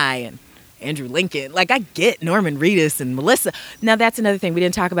Denai and Andrew Lincoln, like I get Norman Reedus and Melissa. Now that's another thing. We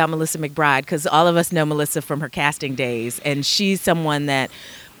didn't talk about Melissa McBride because all of us know Melissa from her casting days. And she's someone that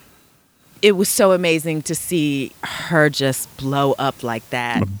it was so amazing to see her just blow up like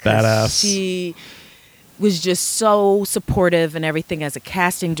that. A badass. She was just so supportive and everything as a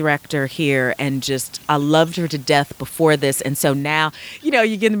casting director here, and just I loved her to death before this. And so now, you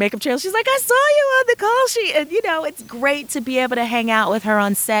get in the makeup chair, she's like, I saw you on the call sheet. And it's great to be able to hang out with her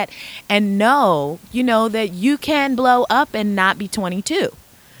on set and know, that you can blow up and not be 22.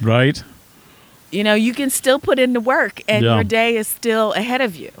 Right. You can still put in the work and your day is still ahead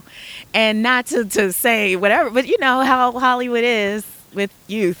of you. And not to say whatever, but how Hollywood is with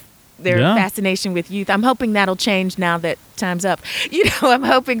youth. Their fascination with youth. I'm hoping that'll change now that time's up. I'm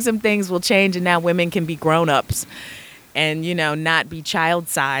hoping some things will change and now women can be grown-ups and, not be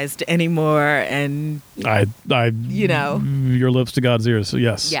child-sized anymore. And, your lips to God's ears. So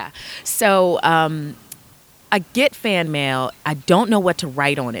yes. Yeah. So I get fan mail. I don't know what to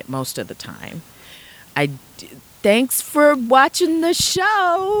write on it most of the time. Thanks for watching the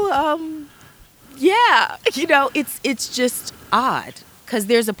show. It's just odd. Because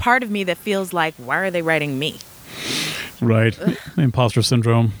there's a part of me that feels like, why are they writing me? Right. Imposter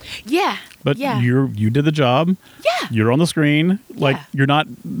syndrome. Yeah. But you did the job. Yeah. You're on the screen. Like you're not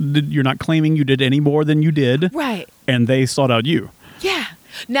claiming you did any more than you did. Right. And they sought out you. Yeah.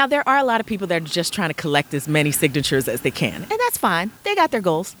 Now there are a lot of people that are just trying to collect as many signatures as they can. And that's fine. They got their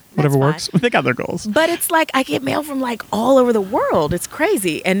goals. Whatever works. They got their goals. But it's like I get mail from like all over the world. It's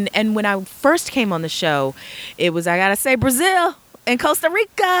crazy. And when I first came on the show, it was, I gotta say, Brazil and Costa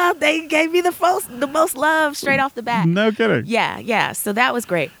Rica, they gave me the most love straight off the bat. No kidding. Yeah. So that was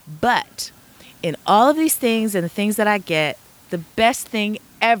great. But in all of these things and the things that I get, the best thing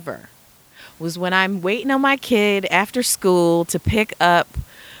ever was when I'm waiting on my kid after school to pick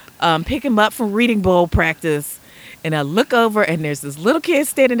him up from reading bowl practice. And I look over and there's this little kid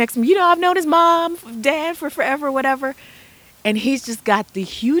standing next to me. I've known his mom, dad for forever, whatever. And he's just got the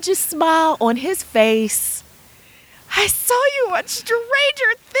hugest smile on his face. I saw you on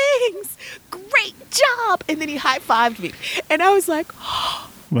Stranger Things. Great job. And then he high-fived me. And I was like, oh.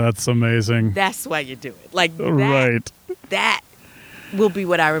 That's amazing. That's why you do it. Like that, right. That will be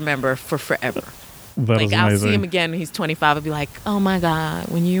what I remember for forever. That is amazing. I'll see him again when he's 25. I'll be like, oh my God,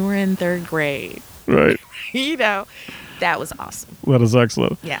 when you were in third grade. Right. That was awesome. That is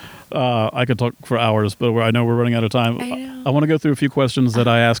excellent. Yeah. I could talk for hours, but I know we're running out of time. I want to go through a few questions that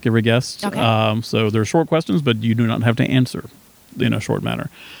I ask every guest. Okay. So they're short questions, but you do not have to answer in a short manner.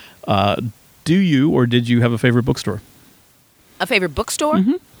 Do you or did you have a favorite bookstore? A favorite bookstore?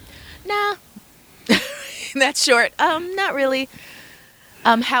 Mm-hmm. Nah. That's short. Not really.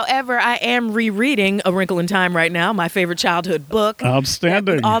 However, I am rereading A Wrinkle in Time right now, my favorite childhood book.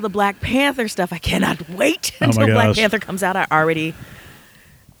 Outstanding. All the Black Panther stuff. I cannot wait until Black Panther comes out.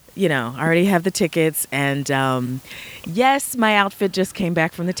 I already have the tickets, and yes, my outfit just came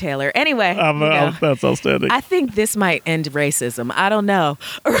back from the tailor. Anyway, that's outstanding. I think this might end racism. I don't know.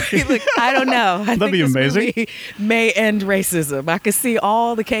 Look, I don't know. That'd be amazing. Movie may end racism. I could see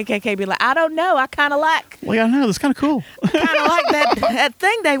all the KKK be like, I don't know. I kind of like. Well, yeah, I know. That's kind of cool. Kind of like that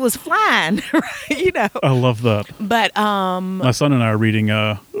thing they was flying. Right? I love that. But my son and I are reading.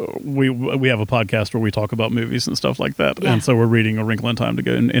 We have a podcast where we talk about movies and stuff like that, and so we're reading A Wrinkle in Time to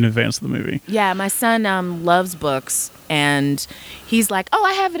go in advance of the movie. Yeah, my son loves books, and he's like, "Oh,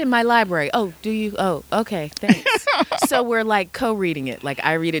 I have it in my library." "Oh, do you?" "Oh, okay, thanks." So we're like co-reading it. Like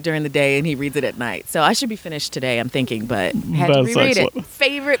I read it during the day, and he reads it at night. So I should be finished today, I'm thinking, but had to reread it.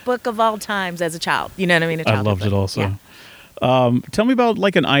 Favorite book of all times as a child. You know what I mean? I loved it also. Yeah. Tell me about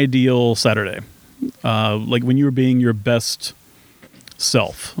like an ideal Saturday, like when you were being your best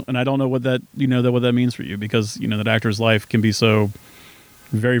self. And I don't know what that what that means for you, because that actor's life can be so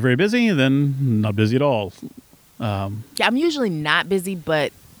very, very busy, and then not busy at all. I'm usually not busy,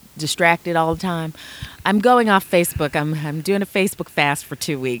 but distracted all the time. I'm going off Facebook. I'm doing a Facebook fast for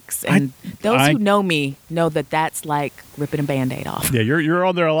 2 weeks, and those who know me know that that's like ripping a Band-Aid off. Yeah, you're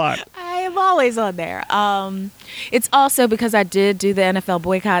on there a lot. I am always on there. It's also because I did do the NFL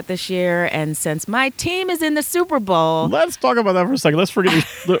boycott this year, and since my team is in the Super Bowl. Let's talk about that for a second. Let's forget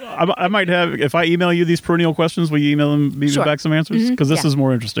these. I might have, if I email you these perennial questions, will you email me back some answers? Because this is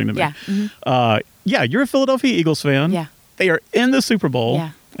more interesting to me. Yeah. Mm-hmm. You're a Philadelphia Eagles fan. Yeah. They are in the Super Bowl.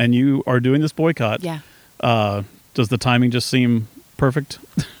 Yeah. And you are doing this boycott. Yeah. Does the timing just seem perfect?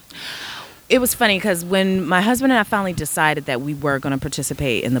 It was funny because when my husband and I finally decided that we were going to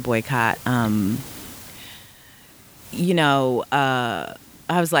participate in the boycott, I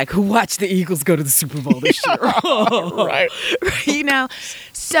was like, watch the Eagles go to the Super Bowl this year. Right.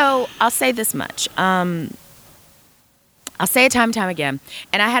 So I'll say this much. I'll say it time and time again.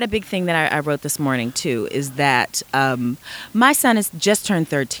 And I had a big thing that I wrote this morning, too, is that my son has just turned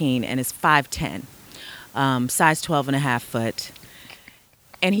 13 and is 5'10", size 12 and a half foot.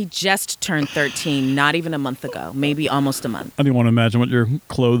 And he just turned 13 not even a month ago, maybe almost a month. I didn't want to imagine what your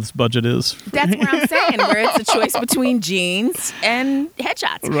clothes budget is. That's what I'm saying, where it's a choice between jeans and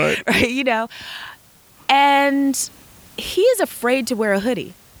headshots. Right. And he is afraid to wear a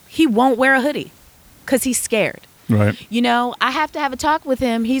hoodie. He won't wear a hoodie because he's scared. Right. I have to have a talk with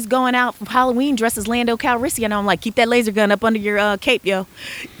him. He's going out for Halloween dressed as Lando Calrissian, and I'm like, keep that laser gun up under your cape, yo.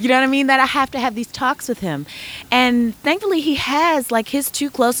 You know what I mean? That I have to have these talks with him. And thankfully he has, like, his two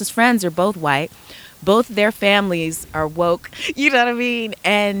closest friends are both white. Both their families are woke. You know what I mean?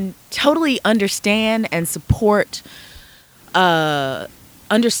 And totally understand and support, understand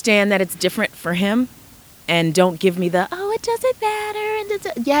that it's different for him. And don't give me the, it doesn't matter. And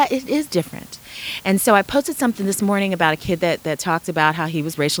yeah, it is different. And so I posted something this morning about a kid that talked about how he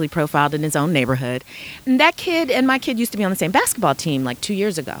was racially profiled in his own neighborhood. And that kid and my kid used to be on the same basketball team like 2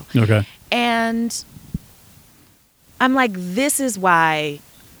 years ago. Okay. And I'm like, this is why,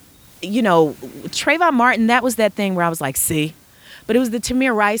 Trayvon Martin, that was that thing where I was like, see? But it was the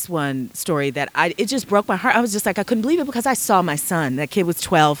Tamir Rice story that it just broke my heart. I was just like, I couldn't believe it because I saw my son. That kid was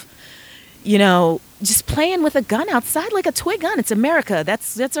 12. Just playing with a gun outside like a toy gun. It's America.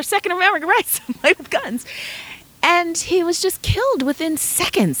 That's our Second Amendment rights. Play with guns. And he was just killed within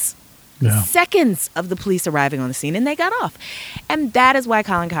seconds. Yeah. Seconds of the police arriving on the scene, and they got off. And that is why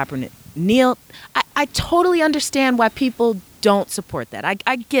Colin Kaepernick kneeled. I totally understand why people don't support that.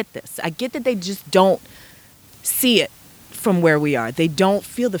 I get this. I get that they just don't see it from where we are. They don't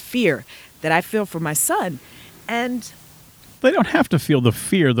feel the fear that I feel for my son. And they don't have to feel the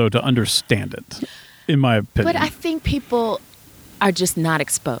fear, though, to understand it, in my opinion. But I think people are just not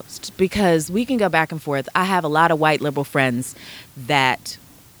exposed because we can go back and forth. I have a lot of white liberal friends that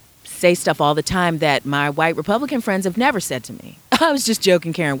say stuff all the time that my white Republican friends have never said to me. I was just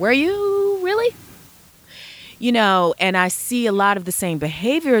joking, Karen. Were you really? And I see a lot of the same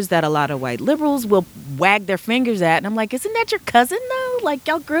behaviors that a lot of white liberals will wag their fingers at. And I'm like, isn't that your cousin, though? Like,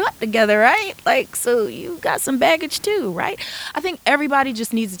 y'all grew up together, right? Like, so you got some baggage, too, right? I think everybody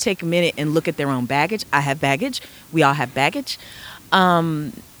just needs to take a minute and look at their own baggage. I have baggage. We all have baggage.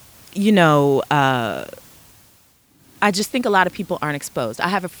 I just think a lot of people aren't exposed. I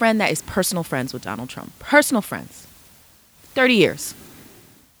have a friend that is personal friends with Donald Trump. Personal friends. 30 years.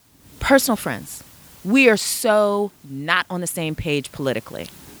 Personal friends. We are so not on the same page politically.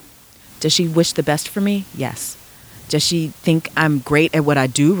 Does she wish the best for me? Yes. Does she think I'm great at what I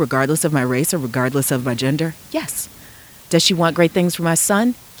do, regardless of my race or regardless of my gender? Yes. Does she want great things for my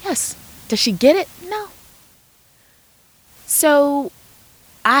son? Yes. Does she get it? No. So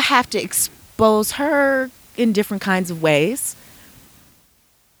I have to expose her in different kinds of ways.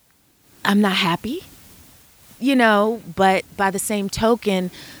 I'm not happy, but by the same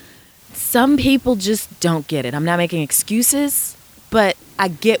token, some people just don't get it. I'm not making excuses, but I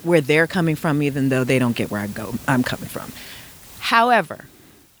get where they're coming from, even though they don't get where I'm coming from. However,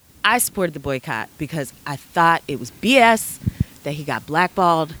 I supported the boycott because I thought it was BS that he got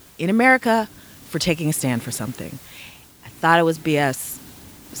blackballed in America for taking a stand for something. I thought it was BS.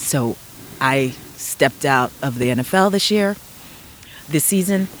 So I stepped out of the NFL this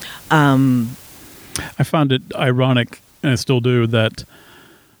season. I found it ironic, and I still do, that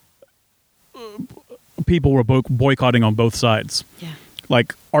people were boycotting on both sides. Yeah.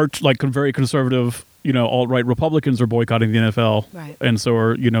 Like very conservative, alt-right Republicans are boycotting the NFL, right, and so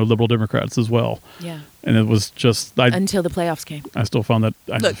are liberal Democrats as well. Yeah. And it was just until the playoffs came. I still found that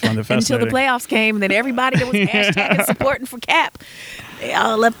fascinating. Until the playoffs came, and then everybody that was hashtagging supporting for Cap, they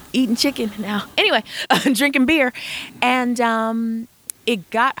all up eating chicken now. Anyway, drinking beer, and it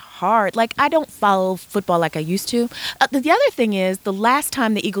got hard. Like, I don't follow football like I used to. The other thing is, the last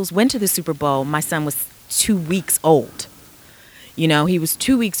time the Eagles went to the Super Bowl, my son was 2 weeks old. He was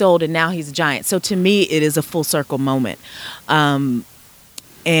 2 weeks old, and now he's a Giant. So to me, it is a full circle moment. And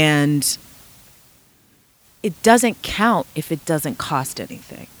it doesn't count if it doesn't cost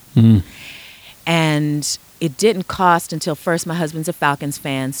anything. Mm. And it didn't cost until first my husband's a Falcons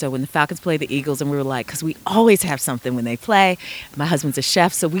fan. So when the Falcons play the Eagles, and we were like, because we always have something when they play. My husband's a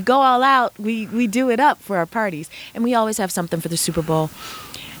chef, so we go all out. We do it up for our parties. And we always have something for the Super Bowl.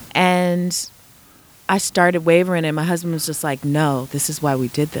 And I started wavering, and my husband was just like, no, this is why we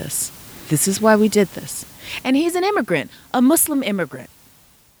did this. This is why we did this. And he's an immigrant, a Muslim immigrant.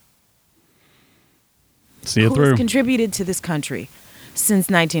 See it who through. has contributed to this country since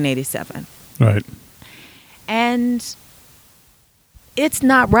 1987. Right. And it's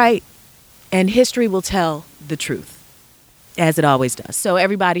not right. And history will tell the truth, as it always does. So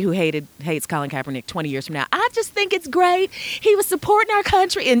everybody who hates Colin Kaepernick 20 years from now, I just think it's great. He was supporting our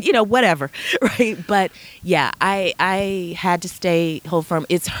country and, whatever. Right. But yeah, I had to hold firm.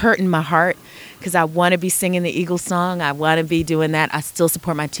 It's hurting my heart because I want to be singing the Eagles song. I want to be doing that. I still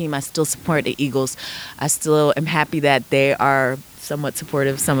support my team. I still support the Eagles. I still am happy that they are somewhat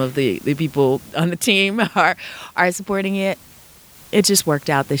supportive. Some of the people on the team are supporting it. It just worked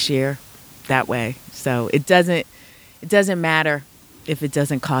out this year that way. So it doesn't matter if it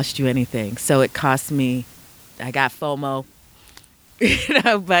doesn't cost you anything. So it cost me. I got FOMO,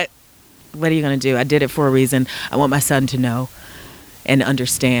 but what are you going to do? I did it for a reason. I want my son to know and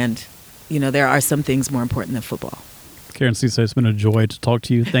understand, there are some things more important than football. Karen Ceesay, it's been a joy to talk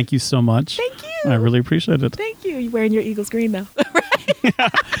to you. Thank you so much. Thank you. I really appreciate it. Thank you. You're wearing your Eagles green, though.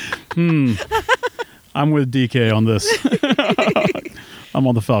 I'm with DK on this. I'm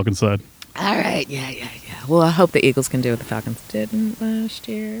on the Falcon side. All right. Yeah. Well, I hope the Eagles can do what the Falcons didn't last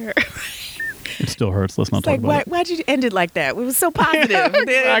year. It still hurts. Let's not talk about it. Why'd you end it like that? It was so positive.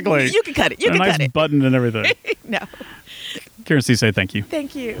 Exactly. You can cut it. You can nice cut it. Button and everything. No. Karen Ceesay, thank you.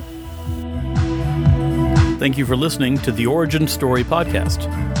 Thank you. Thank you for listening to the Origin Story podcast.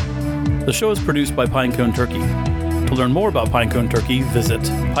 The show is produced by Pinecone Turkey. To learn more about Pinecone Turkey, visit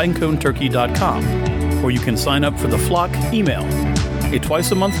pineconeturkey.com, or you can sign up for the Flock email, a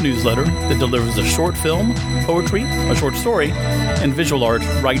twice-a-month newsletter that delivers a short film, poetry, a short story, and visual art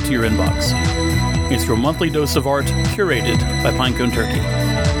right to your inbox. It's your monthly dose of art curated by Pinecone Turkey.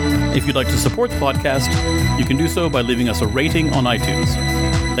 If you'd like to support the podcast, you can do so by leaving us a rating on iTunes.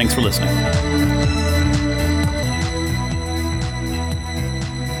 Thanks for listening.